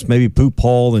defense. Maybe Poop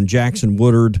Hall and Jackson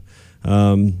Woodard.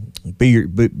 Be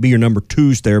your number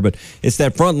 2s there, but it's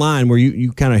that front line where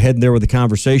you kind of head there with the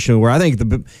conversation where I think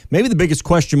maybe the biggest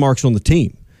question marks on the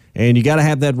team, and you got to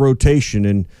have that rotation.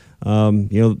 And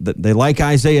they like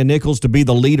Isaiah Nichols to be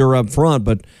the leader up front,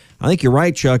 but I think you're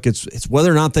right, Chuck. It's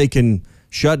whether or not they can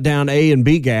shut down A and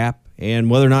B gap, and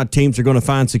whether or not teams are going to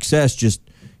find success. Just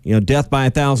death by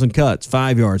 1,000 cuts,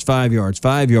 5 yards, 5 yards,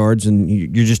 5 yards, and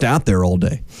you're just out there all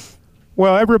day.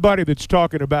 Well, everybody that's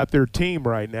talking about their team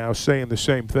right now is saying the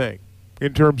same thing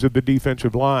in terms of the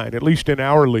defensive line, at least in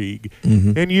our league.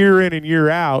 And year in and year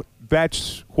out,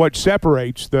 that's what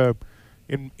separates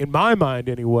in my mind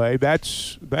anyway,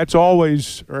 that's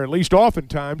always, or at least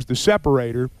oftentimes, the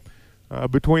separator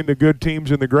between the good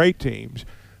teams and the great teams.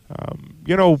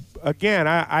 Again,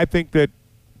 I think that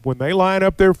when they line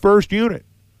up their first unit,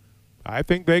 I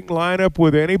think they can line up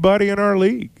with anybody in our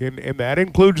league, and that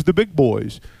includes the big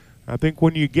boys. I think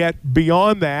when you get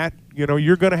beyond that,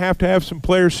 you're going to have some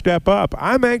players step up.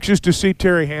 I'm anxious to see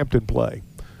Terry Hampton play.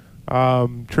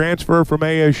 Transfer from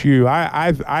ASU.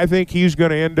 I think he's going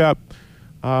to end up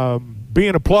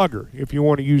being a plugger, if you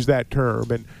want to use that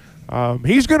term. And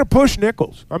he's going to push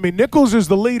Nichols. I mean, Nichols is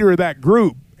the leader of that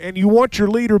group, and you want your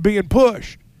leader being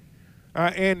pushed.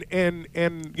 And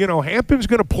Hampton's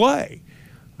going to play.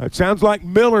 It sounds like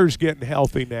Miller's getting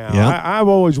healthy now. Yep. I've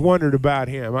always wondered about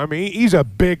him. I mean, he's a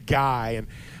big guy,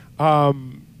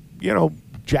 and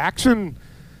Jackson.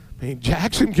 I mean,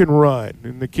 Jackson can run,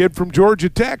 and the kid from Georgia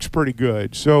Tech's pretty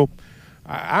good. So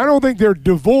I don't think they're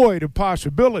devoid of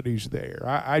possibilities there.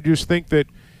 I just think that,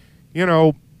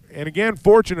 and again,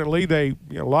 fortunately, a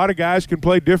lot of guys can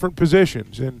play different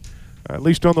positions, and at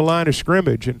least on the line of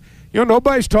scrimmage. And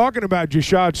nobody's talking about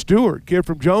Jashad Stewart, kid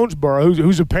from Jonesboro,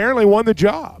 who's apparently won the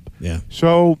job. Yeah.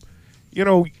 So,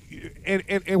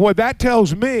 and what that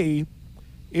tells me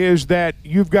is that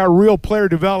you've got real player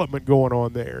development going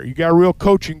on there. You got real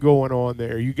coaching going on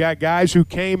there. You got guys who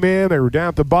came in, they were down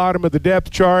at the bottom of the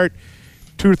depth chart.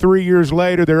 2 or 3 years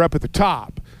later, they're up at the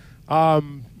top.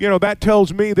 That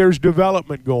tells me there's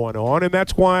development going on, and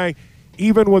that's why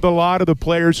even with a lot of the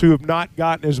players who have not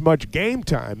gotten as much game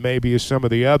time maybe as some of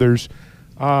the others,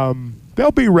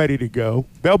 they'll be ready to go.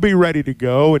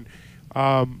 And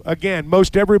again,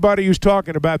 most everybody who's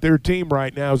talking about their team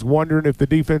right now is wondering if the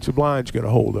defensive line's going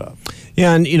to hold up.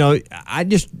 Yeah, and,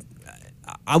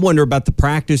 I wonder about the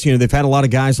practice. They've had a lot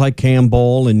of guys like Cam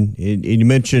Ball, and you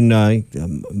mentioned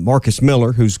Marcus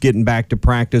Miller, who's getting back to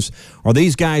practice. Are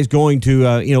these guys going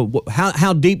to,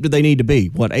 how deep do they need to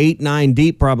be? 8, 9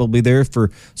 deep probably there for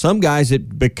some guys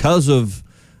that because of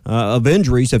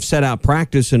injuries have set out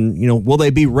practice, and, will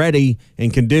they be ready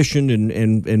and conditioned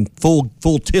and full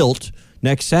tilt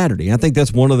next Saturday? I think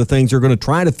that's one of the things they're going to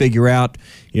try to figure out,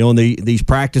 in these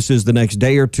practices the next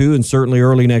day or two, and certainly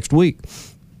early next week.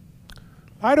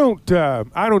 I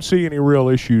don't see any real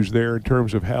issues there in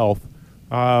terms of health.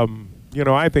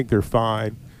 I think they're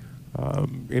fine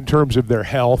in terms of their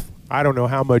health. I don't know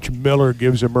how much Miller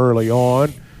gives them early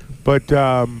on, but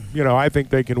I think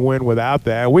they can win without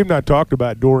that. We've not talked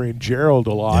about Dorian Gerald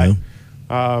a lot.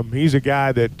 Yeah. He's a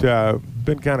guy that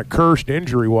been kind of cursed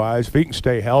injury-wise. If he can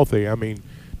stay healthy,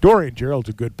 Dorian Gerald's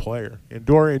a good player, and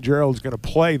Dorian Gerald's going to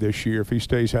play this year if he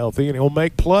stays healthy, and he'll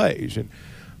make plays. And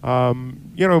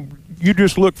you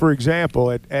just look, for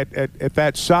example, at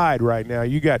that side right now.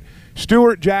 You got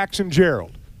Stewart, Jackson,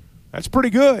 Gerald. That's pretty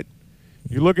good.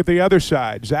 You look at the other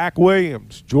side, Zach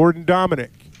Williams, Jordan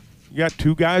Dominic. You got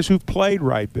two guys who've played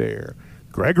right there.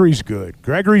 Gregory's good.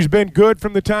 Gregory's been good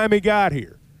from the time he got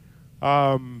here.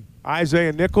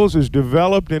 Isaiah Nichols has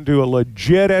developed into a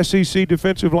legit SEC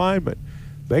defensive lineman.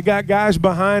 They got guys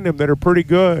behind him that are pretty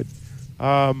good.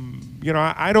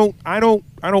 I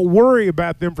don't worry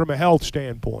about them from a health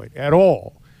standpoint at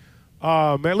all.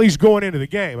 At least going into the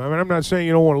game. I'm not saying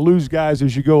you don't want to lose guys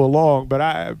as you go along, but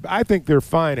I think they're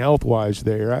fine health-wise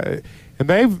there. And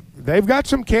they've got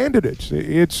some candidates.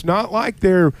 It's not like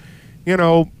they're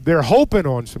hoping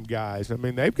on some guys.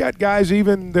 They've got guys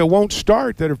even that won't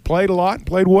start that have played a lot and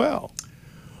played well.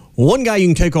 One guy you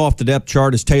can take off the depth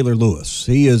chart is Taylor Lewis.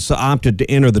 He has opted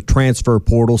to enter the transfer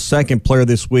portal. Second player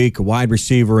this week, a wide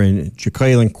receiver, and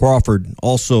Jacqueline Crawford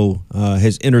also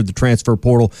has entered the transfer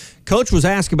portal. Coach was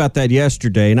asked about that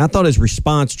yesterday, and I thought his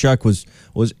response, Chuck, was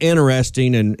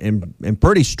interesting and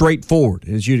pretty straightforward,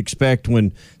 as you'd expect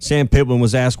when Sam Pittman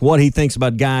was asked what he thinks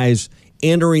about guys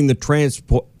entering the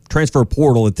transfer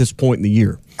portal at this point in the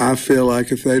year. I feel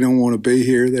like if they don't want to be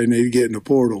here, they need to get in the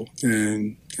portal,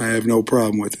 and I have no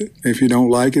problem with it. If you don't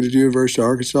like it at the University of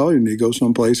Arkansas, you need to go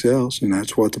someplace else, and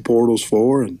that's what the portal's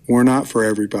for, and we're not for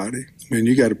everybody.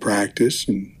 You got to practice,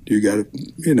 and you got to,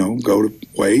 go to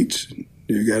weights, and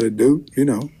you got to do,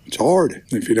 it's hard.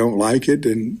 If you don't like it,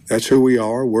 then that's who we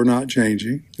are. We're not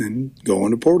changing, and go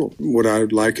in the portal. Would I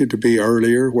like it to be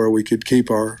earlier where we could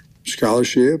keep our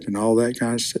scholarship and all that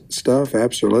kind of stuff?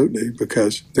 Absolutely,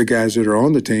 because the guys that are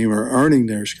on the team are earning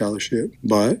their scholarship,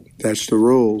 but that's the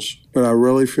rules. But I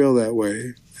really feel that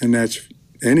way, and that's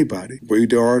anybody. We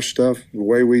do our stuff the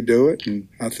way we do it, and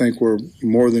I think we're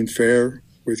more than fair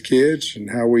with kids and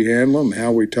how we handle them,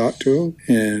 how we talk to them,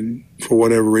 and for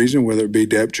whatever reason, whether it be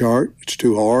depth chart, it's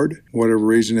too hard, whatever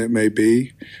reason it may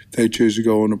be, if they choose to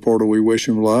go in the portal, we wish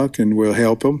them luck and we'll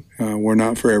help them. We're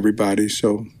not for everybody,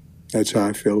 so that's how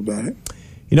I feel about it.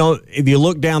 If you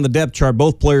look down the depth chart,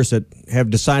 both players that have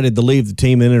decided to leave the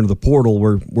team and enter the portal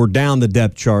were down the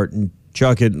depth chart. And,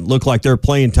 Chuck, it looked like their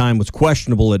playing time was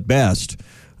questionable at best.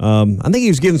 I think he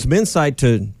was giving some insight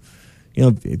to,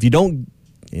 if you don't,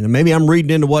 maybe I'm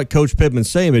reading into what Coach Pittman's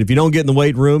saying, but if you don't get in the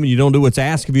weight room and you don't do what's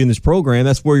asked of you in this program,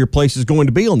 that's where your place is going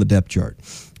to be on the depth chart.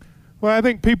 Well, I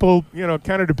think people,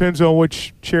 kind of depends on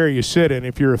which chair you sit in.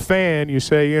 If you're a fan, you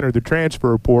say enter the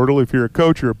transfer portal. If you're a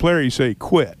coach or a player, you say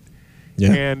quit.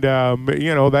 Yeah. And,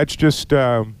 that's just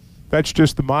the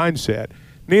mindset.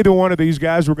 Neither one of these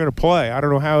guys were going to play. I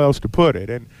don't know how else to put it.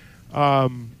 And,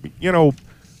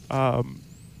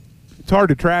 it's hard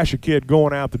to trash a kid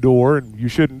going out the door, and you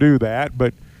shouldn't do that.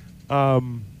 But,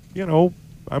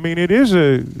 it is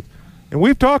and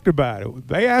we've talked about it.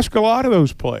 They ask a lot of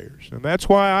those players, and that's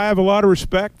why I have a lot of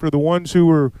respect for the ones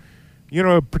who are,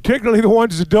 particularly the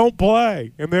ones that don't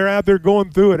play, and they're out there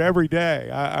going through it every day.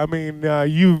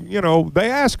 They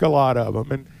ask a lot of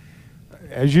them, and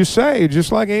as you say,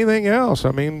 just like anything else,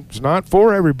 it's not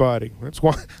for everybody. That's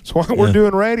why we're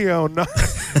doing radio, not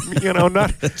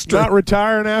not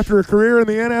retiring after a career in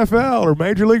the NFL or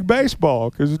Major League Baseball,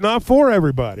 because it's not for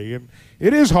everybody, and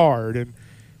it is hard, and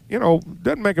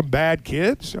doesn't make them bad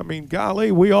kids. Golly,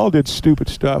 we all did stupid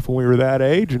stuff when we were that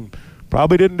age, and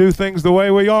probably didn't do things the way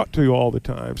we ought to all the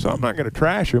time. So I'm not going to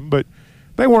trash them, but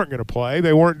they weren't going to play.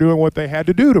 They weren't doing what they had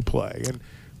to do to play, and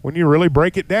when you really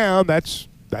break it down, that's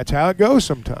that's how it goes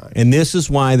sometimes. And this is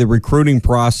why the recruiting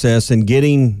process and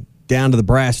getting down to the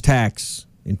brass tacks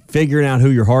and figuring out who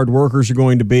your hard workers are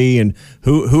going to be and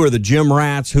who are the gym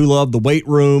rats, who love the weight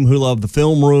room, who love the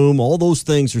film room, all those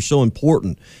things are so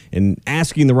important. And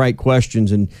asking the right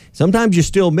questions. And sometimes you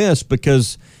still miss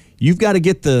because you've got to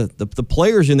get the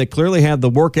players in that clearly have the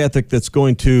work ethic that's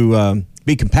going to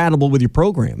be compatible with your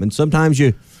program. And sometimes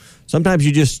you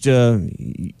just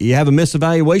you have a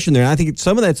misevaluation there. And I think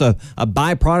some of that's a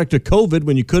byproduct of COVID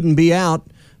when you couldn't be out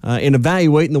and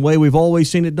evaluating the way we've always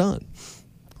seen it done.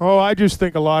 Oh, I just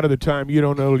think a lot of the time you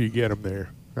don't know till you get them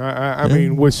there. I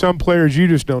mean, with some players, you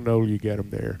just don't know till you get them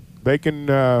there. They can,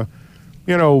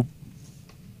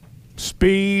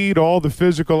 speed, all the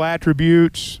physical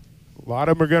attributes. A lot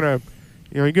of them are going to,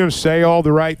 you're going to say all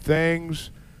the right things.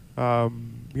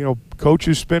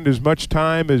 Coaches spend as much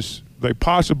time as they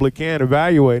possibly can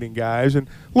evaluating guys. And,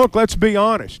 look, let's be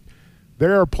honest.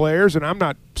 There are players, and I'm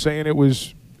not saying it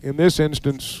was – in this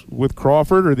instance with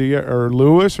Crawford or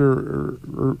Lewis or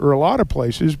a lot of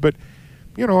places, but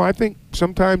I think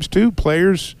sometimes too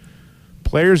players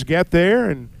get there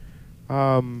and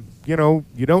you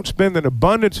don't spend an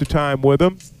abundance of time with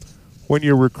them when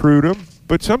you recruit them,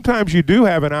 but sometimes you do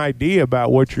have an idea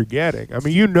about what you're getting. I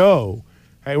mean, hey,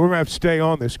 we're going to have to stay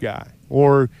on this guy,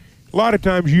 or a lot of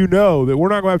times that we're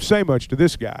not going to have to say much to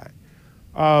this guy,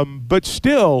 but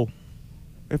still.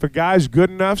 If a guy's good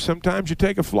enough, sometimes you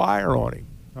take a flyer on him,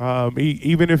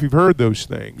 even if you've heard those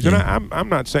things. And I'm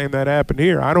not saying that happened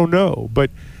here. I don't know.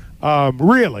 But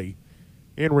really,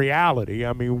 in reality,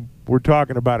 I mean, we're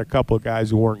talking about a couple of guys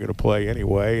who weren't going to play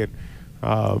anyway.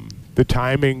 And the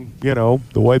timing, the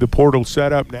way the portal's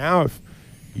set up now, if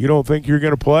you don't think you're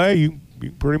going to play, you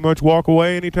pretty much walk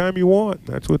away anytime you want.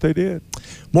 That's what they did.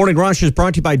 Morning Rush is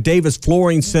brought to you by Davis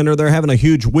Flooring Center. They're having a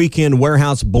huge weekend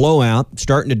warehouse blowout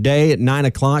starting today at 9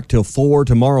 o'clock till 4,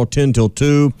 tomorrow 10 till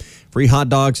 2. Free hot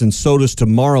dogs and sodas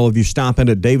tomorrow if you stop in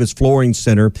at Davis Flooring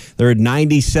Center. They're at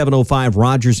 9705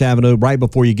 Rogers Avenue, right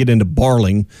before you get into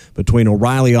Barling, between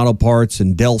O'Reilly Auto Parts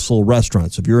and Delphil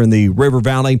Restaurants. If you're in the River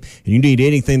Valley and you need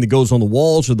anything that goes on the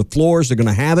walls or the floors, they're going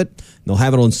to have it. They'll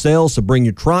have it on sale, so bring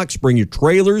your trucks, bring your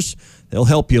trailers. They'll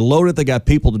help you load it. They got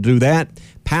people to do that.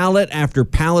 Pallet after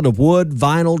pallet of wood,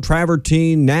 vinyl,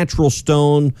 travertine, natural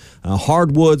stone,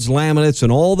 hardwoods, laminates,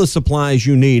 and all the supplies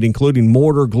you need, including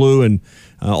mortar, glue, and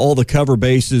all the cover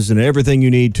bases and everything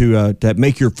you need to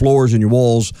make your floors and your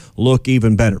walls look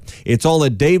even better. It's all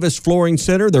at Davis Flooring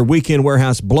Center. Their weekend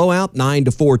warehouse blowout, 9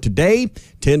 to 4 today,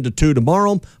 10 to 2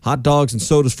 tomorrow. Hot dogs and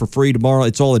sodas for free tomorrow.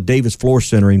 It's all at Davis Floor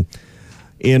Centering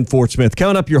in Fort Smith.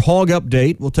 Coming up, your Hog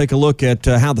Update. We'll take a look at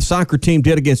how the soccer team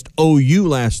did against OU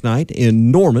last night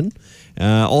in Norman.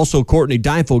 Also, Courtney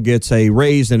Deifel gets a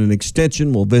raise and an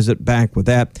extension. We'll visit back with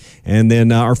that. And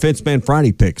then our Fenceman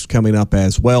Friday picks coming up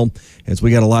as well, as we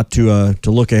got a lot to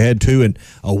look ahead to, and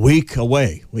a week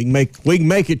away. We can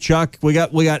make it, Chuck. We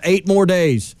got 8 more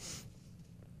days.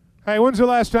 Hey, when's the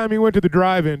last time you went to the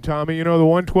drive-in, Tommy? The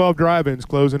 112 drive-in's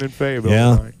closing in Fayetteville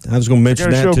tonight. I was going to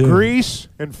mention that, too. They're going to show Grease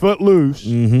and Footloose.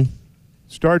 Mm-hmm.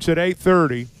 Starts at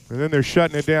 8:30, and then they're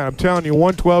shutting it down. I'm telling you,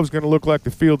 112 is going to look like the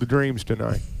Field of Dreams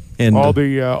tonight. And all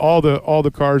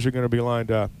the cars are going to be lined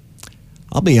up.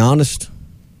 I'll be honest,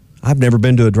 I've never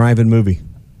been to a drive-in movie.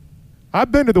 I've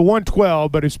been to the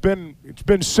 112, but it's been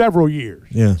several years.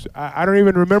 Yeah. I don't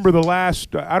even remember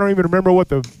I don't even remember what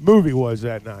the movie was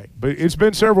that night. But it's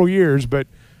been several years. But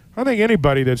I think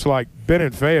anybody that's been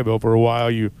in Fayetteville for a while,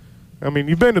 you've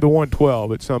been to the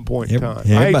 112 at some point in time.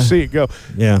 I hate to see it go.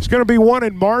 Yeah. It's going to be one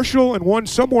in Marshall and one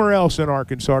somewhere else in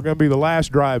Arkansas. Going to be the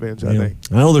last drive-ins, I think.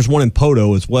 I know there's one in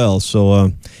Poto as well.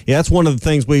 So that's one of the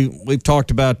things we've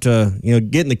talked about.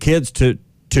 Getting the kids to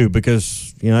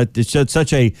because it's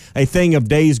such a thing of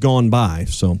days gone by.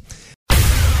 So.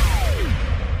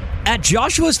 At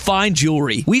Joshua's Fine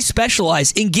Jewelry, we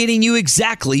specialize in getting you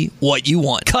exactly what you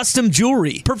want. Custom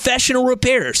jewelry, professional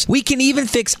repairs. We can even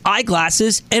fix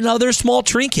eyeglasses and other small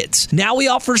trinkets. Now we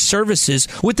offer services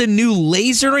with a new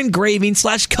laser engraving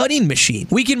 / cutting machine.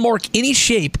 We can mark any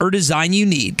shape or design you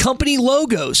need. Company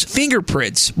logos,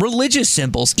 fingerprints, religious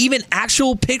symbols, even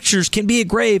actual pictures can be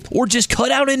engraved or just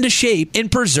cut out into shape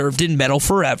and preserved in metal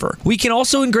forever. We can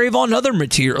also engrave on other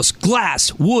materials,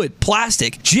 glass, wood,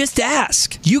 plastic. Just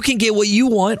ask. You can can get what you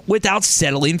want without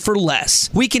settling for less.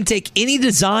 We can take any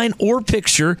design or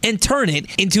picture and turn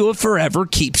it into a forever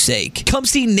keepsake. Come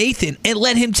see Nathan and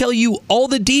let him tell you all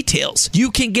the details. You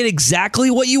can get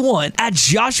exactly what you want at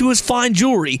Joshua's Fine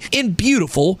Jewelry in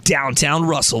beautiful downtown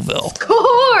Russellville.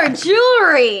 Core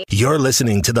Jewelry. You're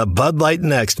listening to the Bud Light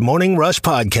Next Morning Rush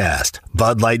Podcast.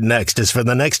 Bud Light Next is for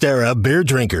the next era of beer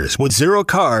drinkers with 0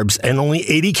 carbs and only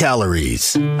 80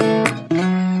 calories.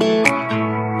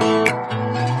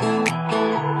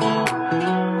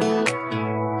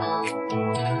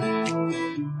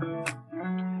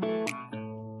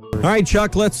 All right,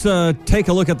 Chuck, let's take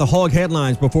a look at the Hog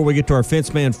headlines before we get to our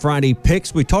Fence Man Friday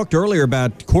picks. We talked earlier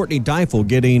about Courtney Deifel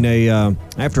getting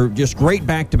after just great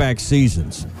back-to-back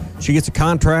seasons. She gets a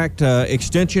contract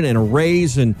extension and a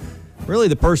raise, and really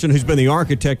the person who's been the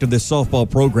architect of this softball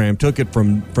program took it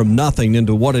from nothing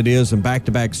into what it is and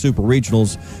back-to-back super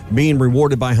regionals, being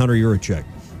rewarded by Hunter Yurachek.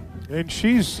 And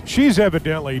she's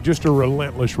evidently just a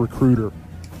relentless recruiter.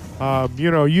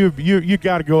 You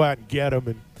got to go out and get them,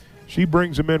 and she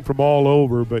brings them in from all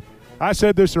over. But I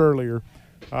said this earlier,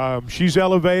 she's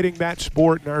elevating that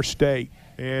sport in our state,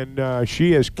 and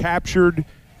she has captured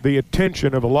the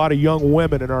attention of a lot of young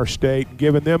women in our state and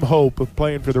given them hope of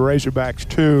playing for the Razorbacks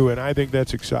too, and I think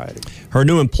that's exciting. Her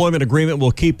new employment agreement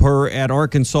will keep her at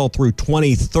Arkansas through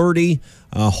 2030.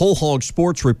 Whole Hog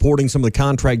Sports reporting some of the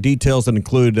contract details that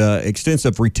include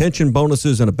extensive retention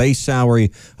bonuses and a base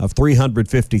salary of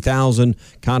 $350,000.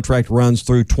 Contract runs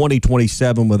through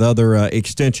 2027 with other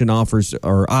extension offers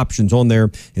or options on there.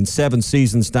 In 7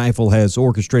 seasons, Deifel has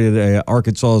orchestrated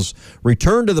Arkansas's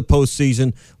return to the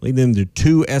postseason, leading them to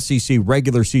 2 SEC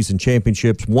regular season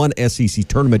championships, 1 SEC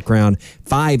tournament crown,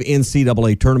 5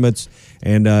 NCAA tournaments,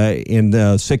 and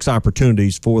in 6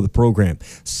 opportunities for the program.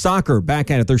 Soccer back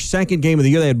at it. Their second game of the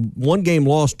year. They had 1 game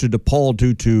lost to DePaul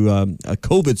due to a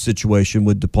COVID situation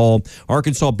with DePaul.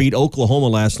 Arkansas beat Oklahoma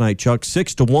last night, Chuck,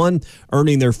 6-1,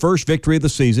 earning their first victory of the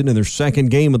season in their second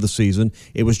game of the season.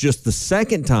 It was just the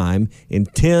second time in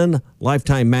 10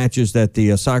 lifetime matches that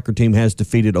the soccer team has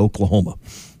defeated Oklahoma.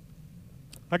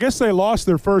 I guess they lost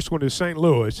their first one to St.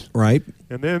 Louis. Right.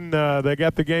 And then they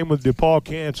got the game with DePaul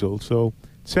canceled, so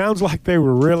sounds like they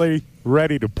were really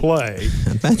ready to play.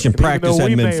 I bet you practice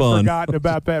hadn't been fun. We may have forgotten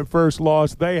about that first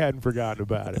loss. They hadn't forgotten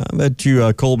about it. I bet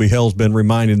you Colby Hell's been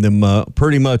reminding them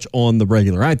pretty much on the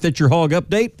regular. All right, that's your Hog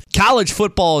update. College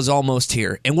football is almost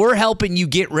here, and we're helping you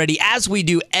get ready, as we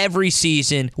do every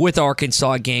season, with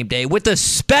Arkansas Game Day, with a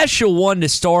special one to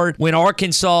start when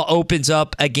Arkansas opens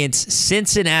up against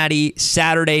Cincinnati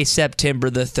Saturday, September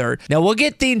the 3rd. Now, we'll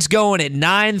get things going at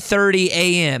 9:30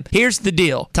 a.m. Here's the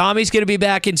deal. Tommy's going to be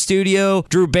back in studio.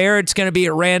 Drew Barrett's going to be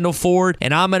at Randall Ford,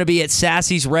 and I'm going to be at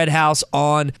Sassy's Red House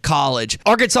on College.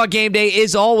 Arkansas Game Day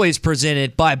is always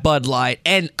presented by Bud Light,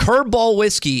 and Curveball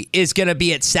Whiskey is going to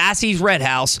be at Sassy's Red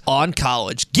House on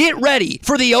College. Get ready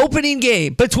for the opening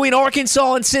game between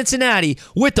Arkansas and Cincinnati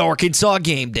with Arkansas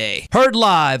Game Day. Heard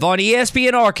live on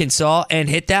ESPN Arkansas and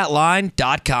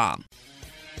hitthatline.com.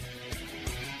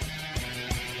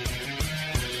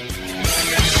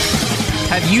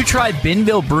 Have you tried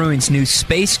Benville Brewing's new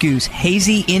Space Goose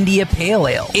Hazy India Pale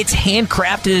Ale? It's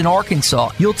handcrafted in Arkansas.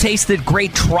 You'll taste the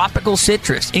great tropical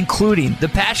citrus, including the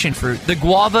passion fruit, the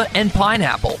guava, and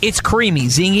pineapple. It's creamy,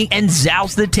 zingy, and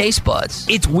zounds the taste buds.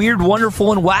 It's weird,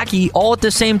 wonderful, and wacky all at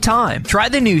the same time. Try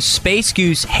the new Space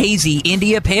Goose Hazy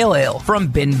India Pale Ale from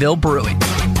Benville Brewing.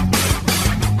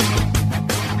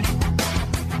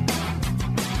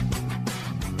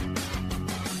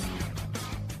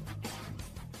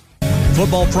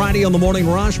 Football Friday on the Morning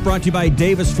Rush, brought to you by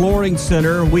Davis Flooring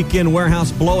Center. Weekend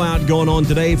warehouse blowout going on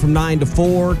today from 9 to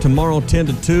 4. Tomorrow 10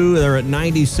 to 2. They're at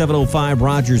 9705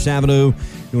 Rogers Avenue. You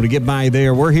want to get by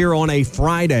there. We're here on a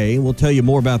Friday. We'll tell you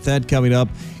more about that coming up.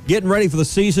 Getting ready for the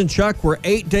season, Chuck. We're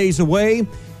 8 days away.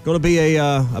 Going to be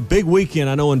a big weekend,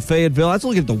 I know, in Fayetteville. I was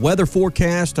looking at the weather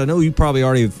forecast. I know you probably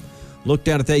already have looked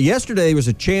at that. Yesterday there was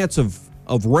a chance of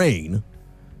rain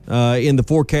in the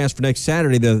forecast for next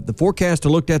Saturday. The forecast I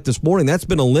looked at this morning, that's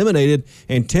been eliminated,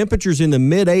 and temperatures in the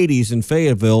mid-80s in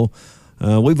Fayetteville.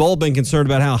 We've all been concerned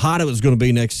about how hot it was going to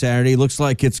be next Saturday. Looks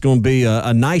like it's going to be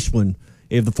a nice one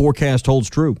if the forecast holds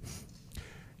true.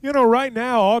 You know, right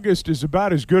now August is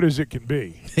about as good as it can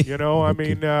be. You know,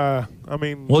 Okay. I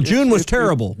mean. Well, June was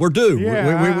terrible. We're due.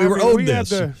 Yeah, we were owed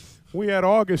this. We had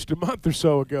August a month or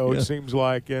so ago, it seems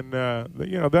like, and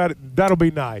that'll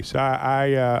be nice.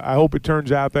 I hope it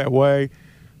turns out that way.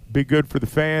 Be good for the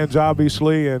fans,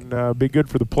 obviously, and be good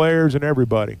for the players and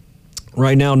everybody.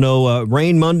 Right now, no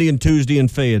rain Monday and Tuesday in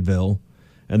Fayetteville,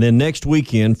 and then next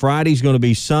weekend, Friday's going to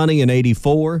be sunny and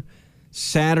 84.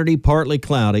 Saturday partly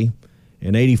cloudy,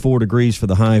 and 84 degrees for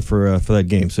the high for that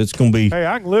game. So it's going to be. Hey,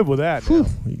 I can live with that now.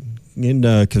 And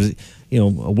because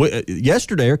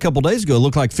yesterday or a couple days ago, it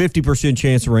looked like 50%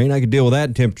 chance of rain. I could deal with that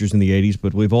in temperatures in the 80s,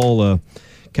 but we've all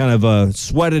kind of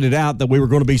sweated it out that we were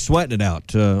going to be sweating it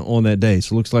out on that day.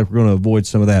 So it looks like we're going to avoid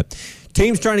some of that.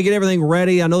 Team's trying to get everything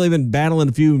ready. I know they've been battling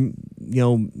a few,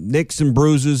 nicks and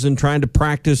bruises and trying to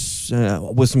practice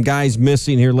with some guys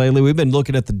missing here lately. We've been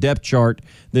looking at the depth chart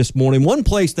this morning. One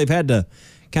place they've had to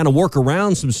kind of work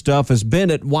around some stuff has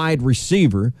been at wide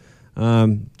receiver.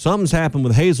 Something's happened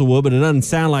with Hazelwood, but it doesn't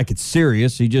sound like it's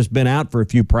serious. He's just been out for a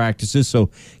few practices. So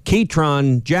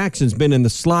Keytron Jackson's been in the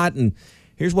slot, and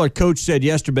here's what Coach said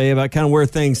yesterday about kind of where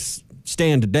things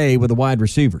stand today with the wide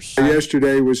receivers.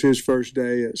 Yesterday was his first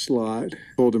day at slot.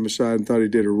 Pulled him aside and thought he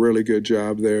did a really good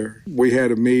job there. We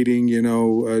had a meeting,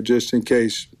 just in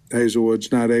case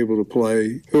Hazelwood's not able to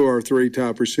play. Who are 3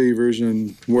 top receivers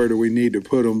and where do we need to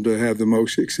put them to have the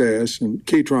most success? And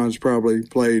Keytron's probably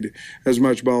played as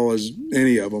much ball as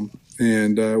any of them.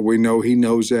 And we know he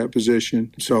knows that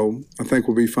position. So I think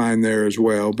we'll be fine there as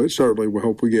well. But certainly we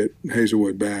hope we get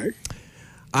Hazelwood back.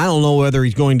 I don't know whether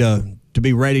he's going to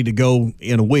be ready to go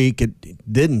in a week.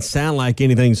 It didn't sound like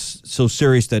anything so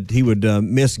serious that he would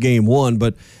miss game 1.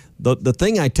 But the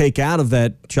thing I take out of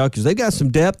that, Chuck, is they got some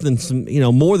depth and some,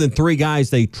 more than 3 guys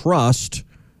they trust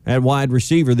at wide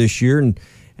receiver this year. And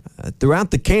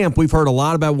throughout the camp, we've heard a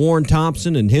lot about Warren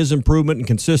Thompson and his improvement and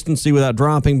consistency without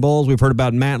dropping balls. We've heard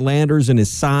about Matt Landers and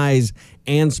his size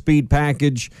and speed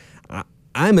package.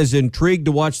 I'm as intrigued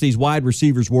to watch these wide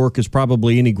receivers work as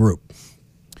probably any group.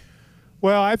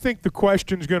 Well, I think the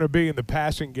question's going to be in the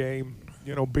passing game,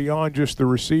 beyond just the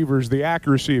receivers, the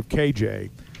accuracy of KJ.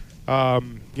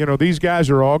 These guys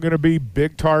are all going to be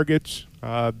big targets.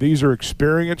 These are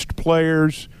experienced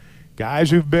players,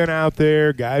 guys who've been out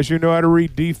there, guys who know how to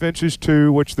read defenses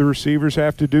too, which the receivers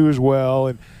have to do as well.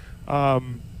 And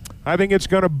I think it's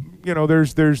going to,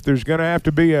 there's going to have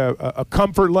to be a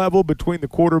comfort level between the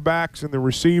quarterbacks and the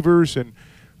receivers. And,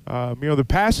 the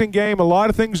passing game, a lot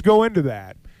of things go into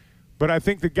that. But I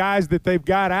think the guys that they've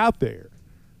got out there,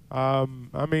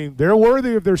 they're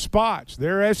worthy of their spots.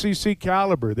 They're SEC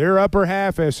caliber. They're upper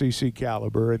half SEC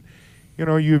caliber. And,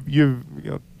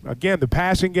 again, the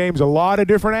passing game's a lot of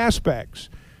different aspects.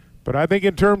 But I think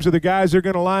in terms of the guys that are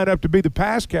going to line up to be the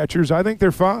pass catchers, I think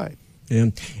they're fine. Yeah.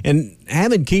 And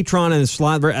having Keytron in the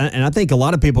slot, and I think a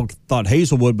lot of people thought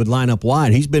Hazelwood would line up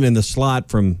wide. He's been in the slot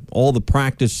from all the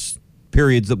practice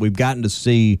periods that we've gotten to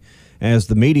see as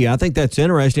the media. I think that's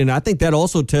interesting. I think that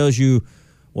also tells you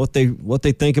what they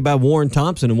think about Warren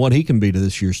Thompson and what he can be to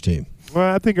this year's team.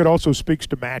 Well, I think it also speaks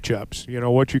to matchups,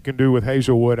 what you can do with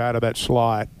Hazelwood out of that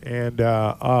slot. And,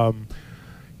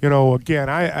 again,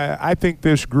 I think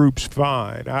this group's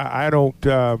fine. I don't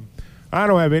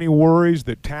have any worries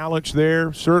that talent's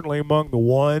there, certainly among the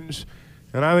ones.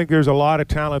 And I think there's a lot of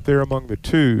talent there among the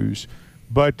twos.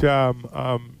 But,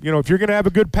 if you're going to have a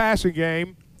good passing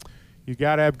game, you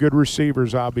got to have good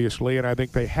receivers, obviously, and I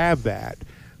think they have that.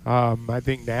 I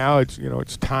think now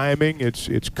it's timing,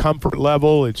 it's comfort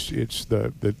level, it's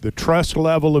the trust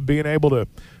level of being able to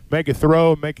make a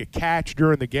throw and make a catch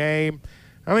during the game.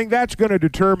 I think that's going to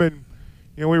determine.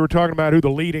 We were talking about who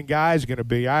the leading guy is going to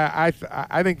be. I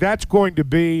think that's going to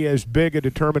be as big a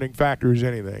determining factor as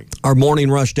anything. Our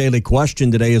Morning Rush Daily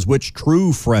question today is which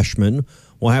true freshman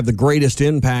will have the greatest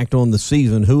impact on the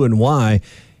season, who and why?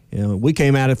 We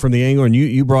came at it from the angle, and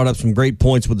you brought up some great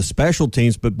points with the special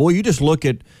teams. But, boy, you just look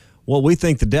at what we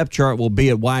think the depth chart will be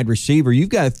at wide receiver. You've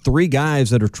got 3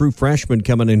 guys that are true freshmen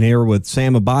coming in here with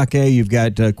Sam Abake. You've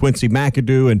got Quincy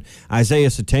McAdoo and Isaiah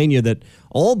Satania that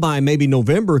all by maybe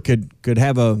November could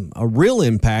have a real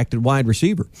impact at wide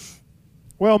receiver.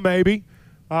 Well, maybe.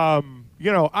 I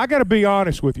got to be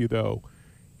honest with you, though.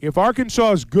 If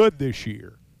Arkansas is good this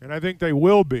year, and I think they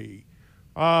will be,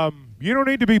 you don't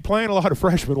need to be playing a lot of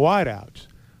freshman wideouts.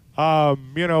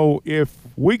 If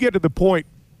we get to the point,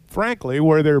 frankly,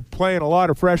 where they're playing a lot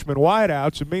of freshman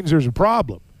wideouts, it means there's a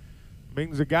problem. It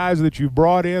means the guys that you've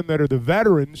brought in that are the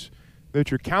veterans that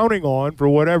you're counting on for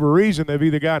whatever reason, they've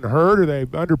either gotten hurt or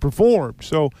they've underperformed.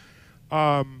 So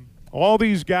all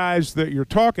these guys that you're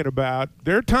talking about,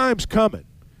 their time's coming.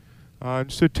 And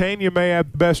Satania may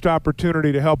have the best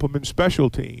opportunity to help them in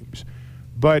special teams.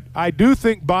 But I do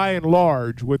think by and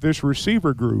large with this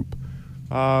receiver group,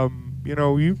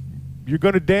 you're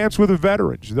going to dance with the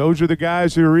veterans. Those are the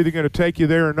guys who are either going to take you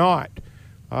there or not.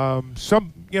 I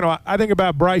think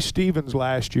about Bryce Stevens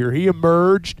last year. He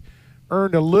emerged,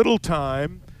 earned a little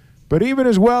time, but even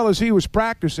as well as he was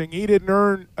practicing, he didn't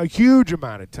earn a huge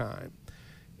amount of time.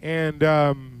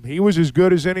 And he was as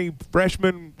good as any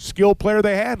freshman skill player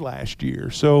they had last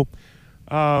year. So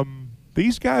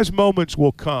These guys' moments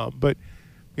will come. But,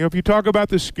 if you talk about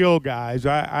the skill guys,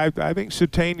 I think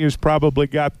Sategna's probably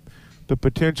got the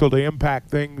potential to impact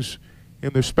things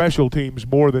in the special teams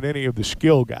more than any of the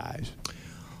skill guys.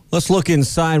 Let's look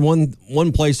inside.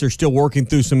 One place they're still working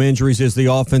through some injuries is the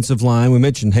offensive line. We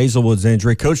mentioned Hazelwood's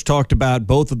injury. Coach talked about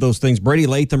both of those things. Brady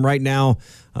Latham right now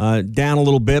down a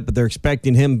little bit, but they're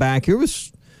expecting him back. Here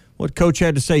was what Coach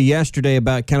had to say yesterday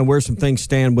about kind of where some things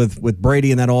stand with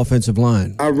Brady and that offensive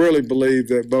line. I really believe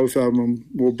that both of them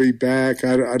will be back.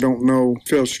 I don't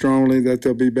feel strongly that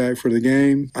they'll be back for the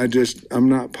game. I'm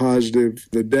not positive.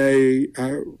 The day,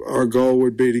 our goal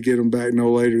would be to get them back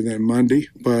no later than Monday.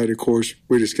 But, of course,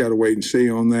 we just got to wait and see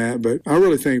on that. But I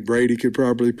really think Brady could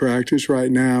probably practice.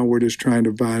 Right now, we're just trying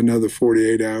to buy another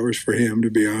 48 hours for him, to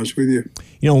be honest with you.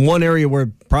 One area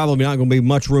where probably not going to be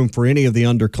much room for any of the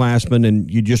underclassmen,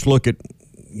 and you just look at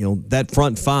that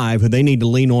front five who they need to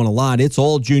lean on a lot. It's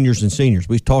all juniors and seniors.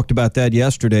 We talked about that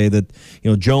yesterday, that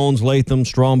Jones, Latham,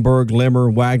 Stromberg, Limmer,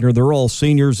 Wagner, they're all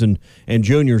seniors and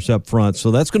juniors up front.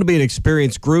 So that's going to be an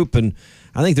experienced group, and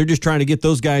I think they're just trying to get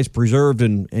those guys preserved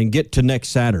and get to next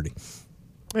Saturday.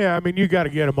 Yeah, you got to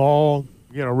get them all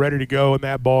ready to go in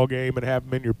that ball game and have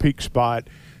them in your peak spot.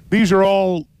 These are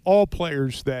all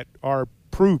players that are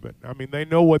proven. They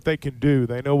know what they can do.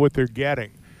 They know what they're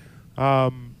getting.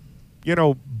 Behind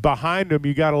them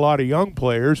you got a lot of young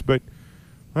players, but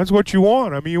that's what you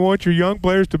want. You want your young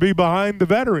players to be behind the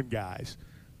veteran guys.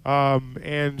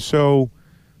 And so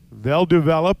they'll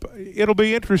develop. It'll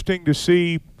be interesting to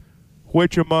see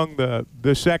which among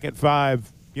the second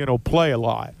five, play a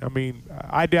lot.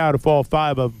 I doubt if all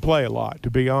five of them play a lot,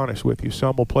 to be honest with you.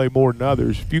 Some will play more than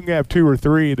others. If you can have two or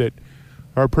three that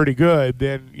are pretty good,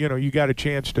 then, you got a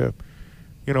chance to,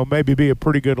 maybe be a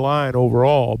pretty good line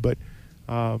overall. But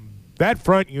that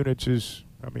front units is,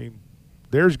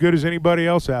 they're as good as anybody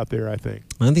else out there, I think.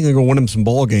 I think they're going to win them some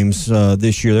ball games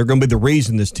this year. They're going to be the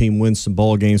reason this team wins some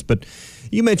ball games. But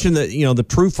you mentioned that, the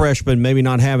true freshmen maybe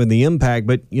not having the impact.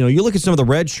 But, you look at some of the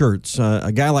red shirts.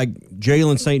 A guy like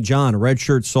Jalen St. John, a red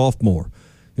shirt sophomore,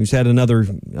 who's had another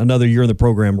year in the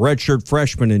program. Red shirt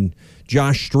freshman, and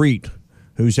Josh Street,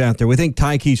 who's out there. We think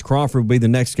Tykees Crawford will be the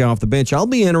next guy off the bench. I'll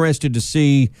be interested to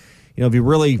see, if you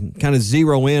really kind of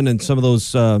zero in some of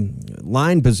those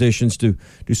line positions, do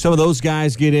some of those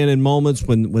guys get in moments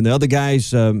when the other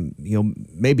guys,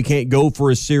 maybe can't go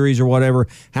for a series or whatever?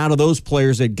 How do those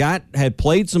players that had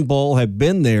played some ball, have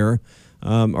been there,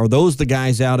 are those the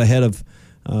guys out ahead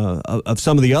of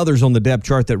some of the others on the depth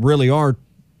chart that really are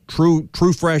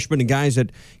true freshmen, and guys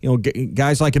that,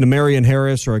 guys like an Amarian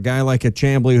Harris or a guy like a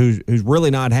Chamblee who's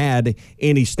really not had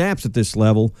any snaps at this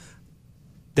level?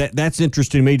 That's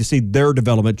interesting to me to see their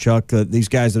development, Chuck, these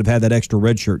guys that have had that extra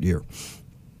redshirt year.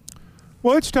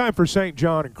 Well, it's time for St.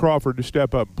 John and Crawford to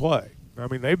step up and play.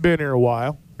 They've been here a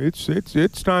while. It's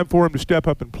time for them to step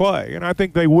up and play, and I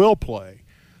think they will play.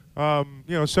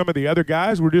 Some of the other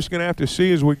guys we're just going to have to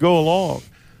see as we go along.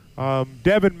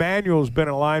 Devin Manuel's been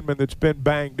a lineman that's been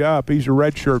banged up. He's a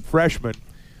redshirt freshman.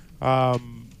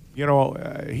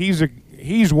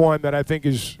 He's one that I think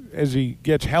is, as he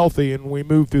gets healthy and we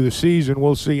move through the season,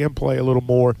 we'll see him play a little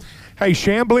more. Hey,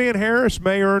 Chamblee and Harris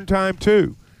may earn time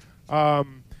too.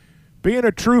 Being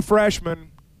a true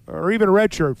freshman or even a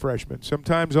redshirt freshman,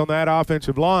 sometimes on that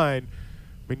offensive line,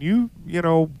 you've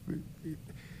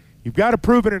got to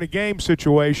prove it in a game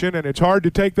situation, and it's hard to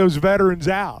take those veterans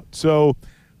out. So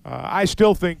I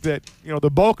still think that, the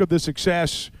bulk of the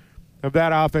success of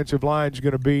that offensive line is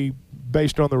going to be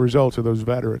based on the results of those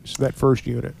veterans, that first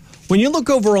unit. When you look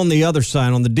over on the other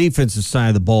side, on the defensive side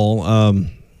of the ball,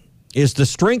 is the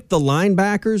strength the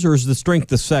linebackers or is the strength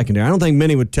the secondary? I don't think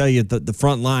many would tell you that the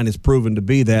front line is proven to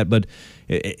be that, but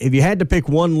if you had to pick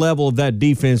one level of that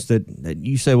defense that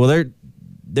you say, well,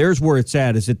 there's where it's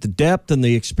at. Is it the depth and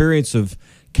the experience of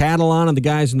Catalan and the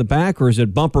guys in the back, or is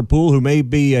it Bumper Pool, who may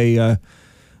be a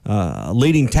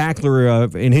leading tackler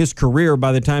in his career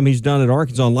by the time he's done at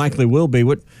Arkansas, and likely will be?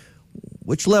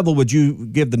 Which level would you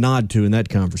give the nod to in that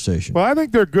conversation? Well, I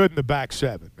think they're good in the back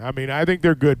seven. I think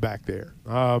they're good back there.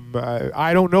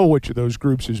 I don't know which of those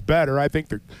groups is better. I think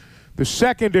the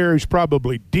secondary is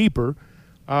probably deeper.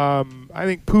 I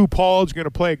think Pooh Paul's going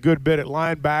to play a good bit at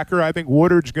linebacker. I think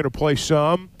Woodard's going to play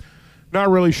some. Not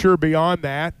really sure beyond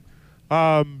that.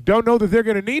 Don't know that they're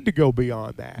going to need to go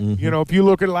beyond that. Mm-hmm. If you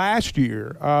look at last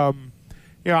year, I'll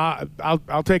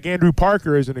take Andrew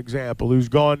Parker as an example, who's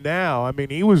gone now.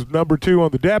 He was number 2 on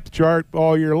the depth chart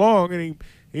all year long, and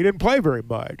he didn't play very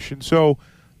much. And so,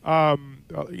 a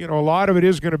lot of it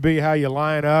is going to be how you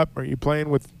line up. Are you playing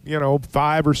with,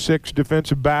 5 or 6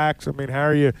 defensive backs?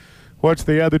 what's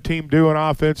the other team doing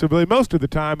offensively. Most of the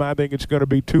time, I think it's going to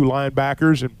be 2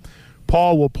 linebackers, and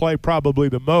Paul will play probably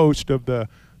the most of the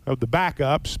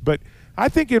backups. But I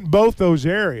think in both those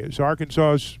areas,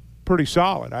 Arkansas is pretty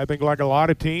solid. I think like a lot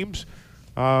of teams,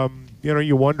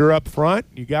 you wonder up front.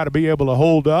 You got to be able to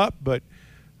hold up. But,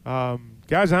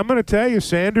 guys, I'm going to tell you,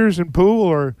 Sanders and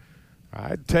Poole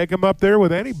I'd take them up there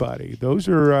with anybody. Those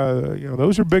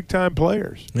are big-time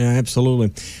players. Yeah,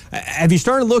 absolutely. Have you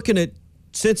started looking at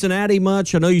Cincinnati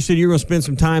much? I know you said you were going to spend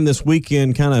some time this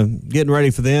weekend kind of getting ready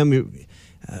for them.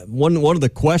 One of the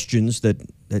questions that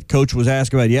Coach was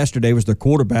asked about yesterday was their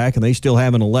quarterback, and they still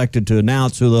haven't elected to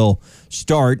announce who they'll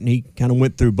start. And he kind of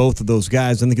went through both of those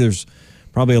guys. I think there's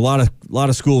probably a lot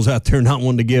of schools out there not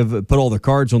wanting to put all their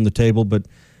cards on the table. But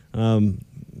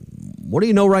what do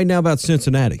you know right now about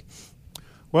Cincinnati?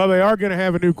 Well, they are going to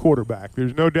have a new quarterback.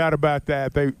 There's no doubt about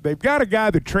that. They've got a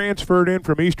guy that transferred in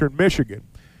from Eastern Michigan.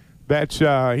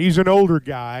 He's an older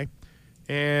guy,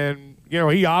 and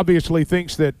he obviously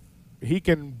thinks that he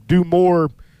can do more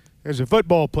as a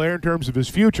football player in terms of his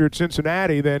future at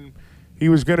Cincinnati than he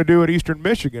was going to do at Eastern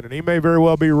Michigan, and he may very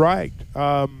well be right.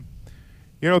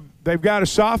 They've got a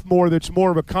sophomore that's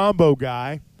more of a combo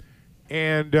guy,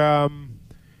 and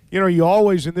you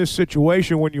always in this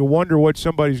situation when you wonder what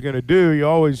somebody's going to do, you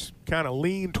always kind of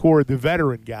lean toward the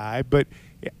veteran guy. But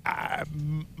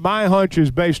my hunch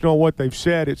is based on what they've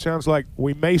said. It sounds like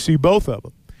we may see both of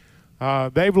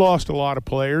them. They've lost a lot of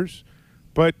players,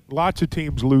 but lots of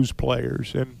teams lose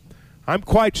players. And I'm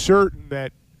quite certain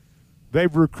that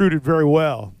they've recruited very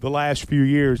well the last few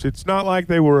years. It's not like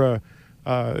they were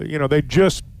they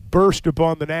just burst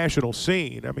upon the national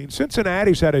scene. I mean,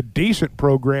 Cincinnati's had a decent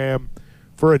program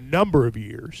for a number of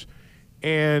years.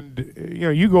 And,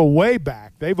 you go way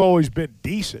back. They've always been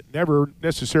decent, never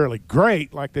necessarily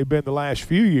great like they've been the last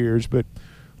few years. But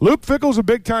Luke Fickell's a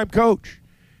big-time coach,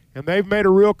 and they've made a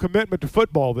real commitment to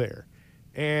football there.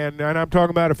 And I'm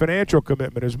talking about a financial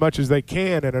commitment as much as they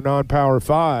can in a non-Power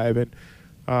 5. And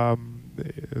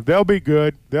they'll be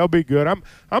good. They'll be good. I'm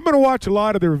going to watch a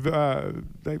lot of their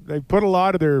they put a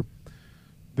lot of their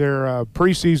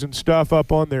preseason stuff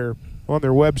up on their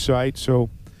website, so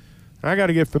I got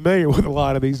to get familiar with a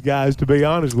lot of these guys, to be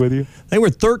honest with you. They were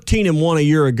 13-1 a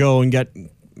year ago and got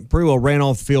pretty well ran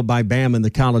off the field by Bama in the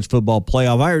college football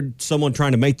playoff. I heard someone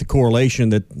trying to make the correlation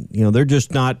that they're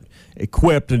just not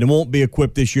equipped, and it won't be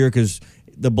equipped this year because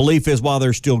the belief is while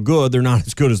they're still good, they're not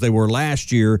as good as they were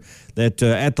last year. That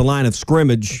at the line of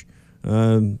scrimmage,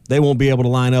 they won't be able to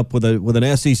line up with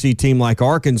an SEC team like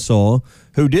Arkansas,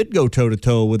 who did go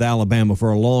toe-to-toe with Alabama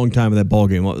for a long time in that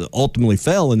ballgame. Ultimately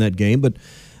fell in that game, but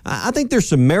I think there's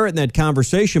some merit in that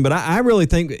conversation. But I really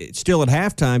think still at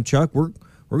halftime, Chuck, we're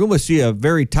going to see a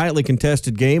very tightly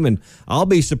contested game, and I'll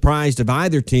be surprised if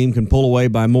either team can pull away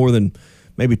by more than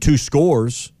maybe 2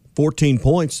 scores, 14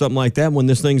 points, something like that when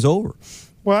this thing's over.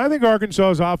 Well, I think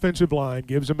Arkansas's offensive line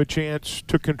gives them a chance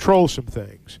to control some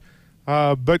things.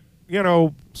 But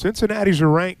Cincinnati's a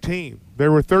ranked team. They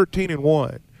were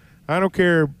 13-1. I don't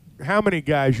care how many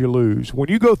guys you lose. When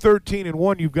you go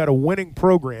 13-1, you've got a winning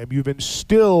program. You've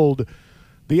instilled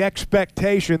the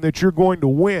expectation that you're going to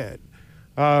win.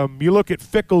 You look at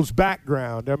Fickell's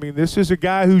background. I mean, this is a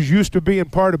guy who's used to being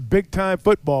part of big-time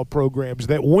football programs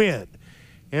that win.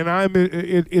 And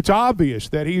it's obvious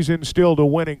that he's instilled a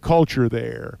winning culture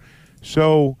there.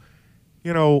 So,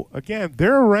 again,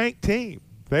 they're a ranked team.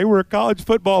 They were a college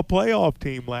football playoff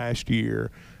team last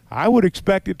year. I would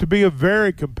expect it to be a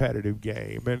very competitive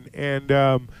game.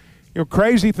 And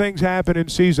crazy things happen in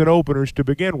season openers to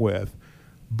begin with.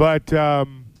 But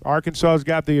Arkansas's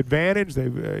got the advantage.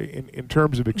 They've in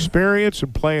terms of experience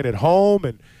and playing at home.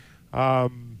 And,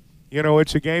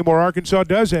 it's a game where Arkansas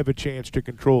does have a chance to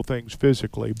control things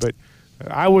physically. But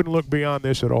I wouldn't look beyond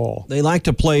this at all. They like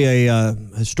to play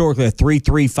historically a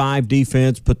 3-3-5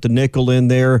 defense, put the nickel in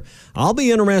there. I'll be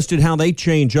interested how they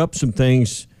change up some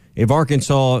things if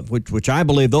Arkansas, which I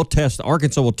believe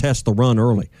Arkansas will test the run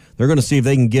early. They're going to see if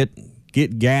they can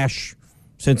get gash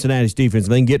Cincinnati's defense. If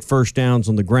they can get first downs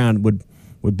on the ground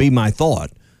would be my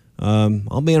thought.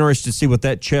 I'll be interested to see what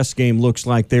that chess game looks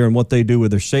like there and what they do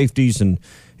with their safeties and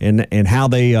how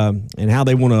they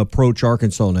want to approach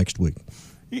Arkansas next week.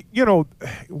 And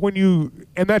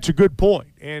that's a good point.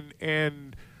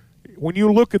 And when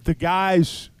you look at the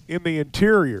guys in the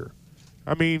interior,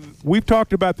 I mean, we've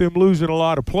talked about them losing a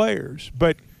lot of players,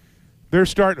 but they're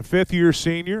starting a 5th-year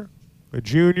senior, a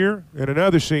junior, and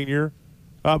another senior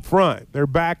up front. They're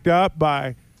backed up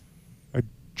by a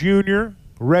junior,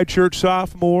 redshirt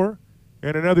sophomore,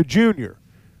 and another junior.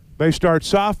 They start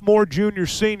sophomore, junior,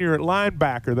 senior at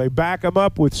linebacker. They back them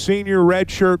up with senior,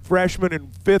 redshirt, freshman,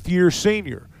 and 5th-year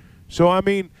senior. So, I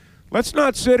mean, let's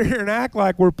not sit here and act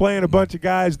like we're playing a bunch of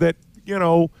guys that,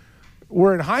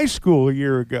 were in high school a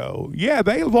year ago. Yeah,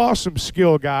 they lost some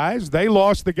skill guys. They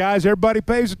lost the guys everybody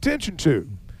pays attention to.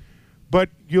 But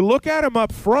you look at them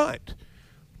up front.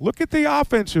 Look at the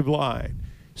offensive line.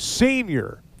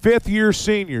 Senior, fifth-year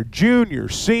senior, junior,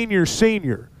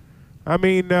 senior. I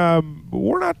mean,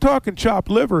 we're not talking chopped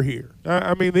liver here.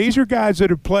 I mean, these are guys that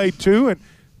have played too, and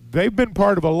they've been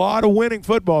part of a lot of winning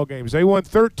football games. They won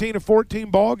 13 of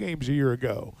 14 ball games a year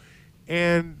ago.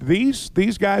 And these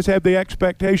guys have the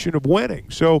expectation of winning.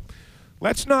 So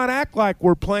let's not act like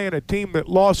we're playing a team that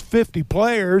lost 50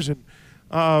 players and,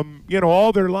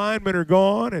 all their linemen are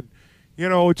gone and,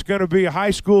 it's going to be a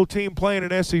high school team playing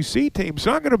an SEC team. It's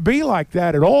not going to be like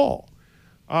that at all.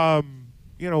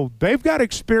 They've got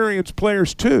experienced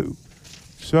players too.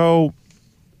 So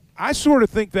I sort of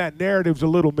think that narrative's a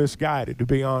little misguided, to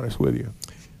be honest with you.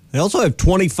 They also have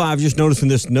 25, just noticing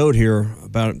this note here,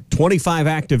 about 25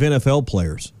 active NFL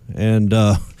players. And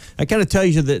I kind of tell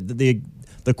you that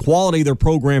the quality their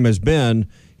program has been.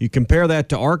 You compare that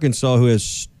to Arkansas, who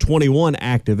has 21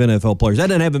 active NFL players. That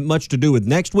doesn't have much to do with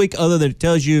next week, other than it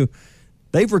tells you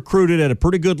they've recruited at a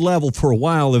pretty good level for a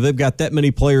while if they've got that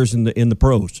many players in the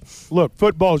pros. Look,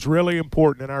 football is really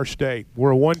important in our state. We're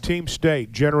a one-team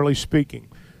state, generally speaking.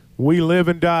 We live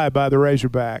and die by the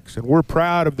Razorbacks, and we're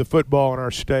proud of the football in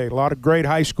our state. A lot of great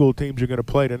high school teams are going to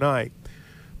play tonight.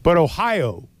 But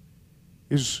Ohio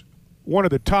is one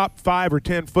of the top 5 or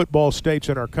 10 football states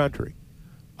in our country.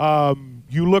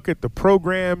 You look at the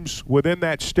programs within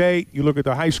that state. You look at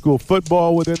the high school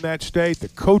football within that state, the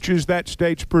coaches that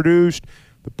state's produced,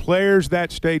 the players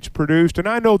that state's produced. And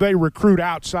I know they recruit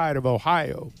outside of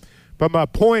Ohio. But my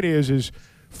point is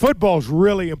football's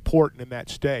really important in that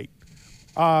state.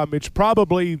 It's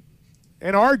probably,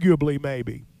 and arguably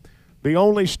maybe, the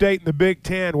only state in the Big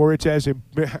Ten where it's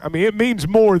it means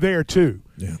more there too.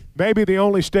 Yeah. Maybe the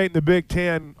only state in the Big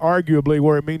Ten, arguably,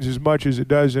 where it means as much as it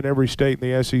does in every state in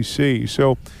the SEC.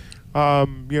 So,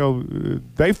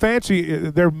 they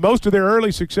fancy most of their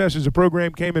early success as a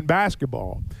program came in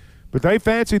basketball, but they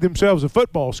fancy themselves a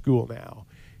football school now,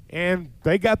 and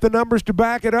they got the numbers to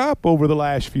back it up over the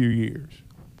last few years.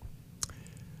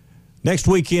 Next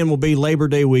weekend will be Labor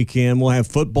Day weekend. We'll have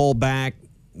football back.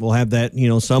 We'll have that,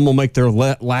 some will make their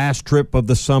last trip of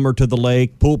the summer to the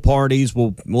lake, pool parties,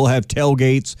 we'll have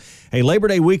tailgates. Hey, Labor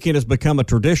Day weekend has become a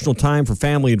traditional time for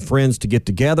family and friends to get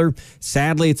together.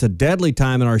 Sadly, it's a deadly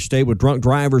time in our state with drunk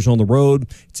drivers on the road.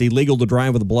 It's illegal to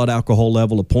drive with a blood alcohol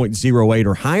level of 0.08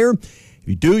 or higher. If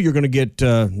you do, you're going to get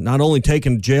not only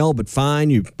taken to jail, but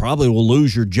fined. You probably will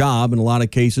lose your job in a lot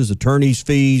of cases, attorney's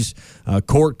fees,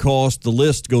 court costs. The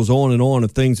list goes on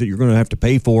of things that you're going to have to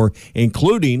pay for,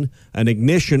 including an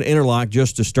ignition interlock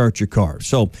just to start your car.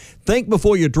 So think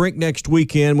before you drink next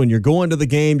weekend. When you're going to the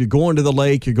game, you're going to the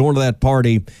lake, you're going to that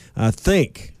party,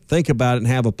 think about it and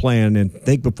have a plan, and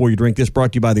think before you drink. This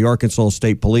brought to you by the Arkansas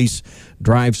State Police.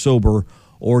 Drive sober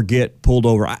or get pulled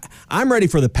over. I'm ready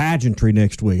for the pageantry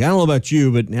next week. I don't know about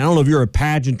you, but I don't know if you're a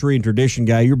pageantry and tradition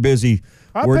guy. You're busy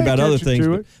worried about other things.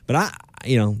 But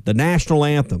the national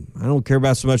anthem, I don't care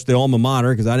about so much the alma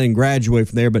mater because I didn't graduate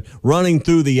from there, but running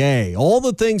through the A, all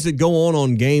the things that go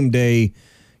on game day,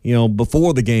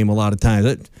 before the game a lot of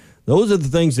times. Those are the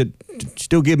things that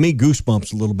still give me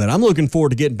goosebumps a little bit. I'm looking forward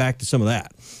to getting back to some of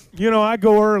that. I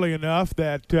go early enough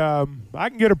that I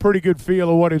can get a pretty good feel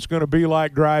of what it's going to be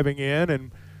like driving in.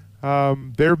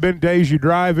 And there have been days you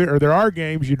drive in, or there are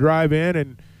games you drive in,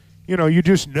 and, you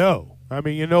just know. I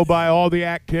mean, by all the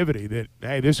activity that,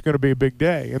 hey, this is going to be a big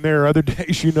day. And there are other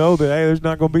days that, hey, there's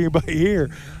not going to be anybody here.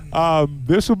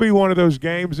 This will be one of those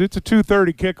games. It's a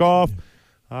 2:30 kickoff.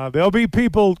 There'll be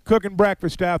people cooking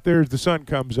breakfast out there as the sun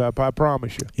comes up, I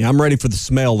promise you. Yeah, I'm ready for the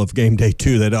smell of game day,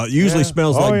 too. That usually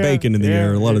smells like bacon in the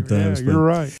air a lot of times. Yeah, you're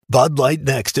right. Bud Light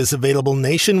Next is available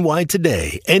nationwide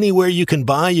today, anywhere you can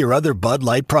buy your other Bud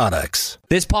Light products.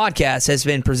 This podcast has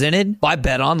been presented by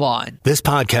BetOnline. This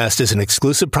podcast is an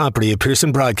exclusive property of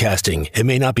Pearson Broadcasting. It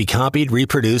may not be copied,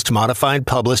 reproduced, modified,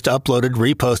 published, uploaded,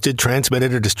 reposted,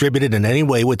 transmitted, or distributed in any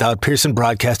way without Pearson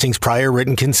Broadcasting's prior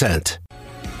written consent.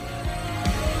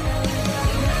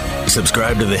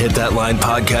 Subscribe to the Hit That Line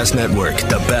Podcast Network,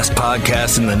 the best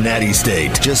podcast in the Natty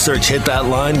State. Just search Hit That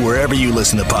Line wherever you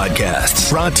listen to podcasts.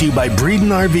 Brought to you by Breeden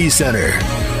RV Center.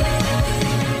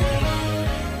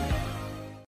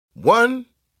 1,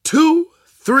 2,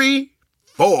 3,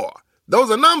 4.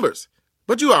 Those are numbers,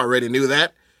 but you already knew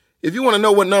that. If you want to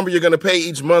know what number you're going to pay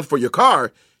each month for your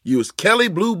car, use Kelley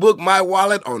Blue Book My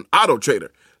Wallet on AutoTrader.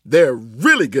 They're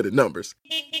really good at numbers.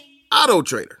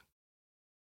 AutoTrader.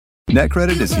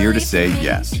 NetCredit is here to say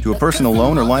yes to a personal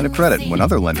loan or line of credit when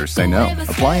other lenders say no.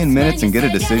 Apply in minutes and get a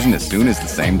decision as soon as the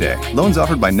same day. Loans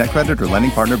offered by NetCredit or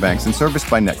lending partner banks and serviced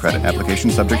by NetCredit.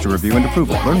 Application subject to review and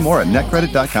approval. Learn more at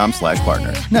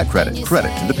netcredit.com/partner. NetCredit.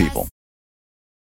 Credit to the people.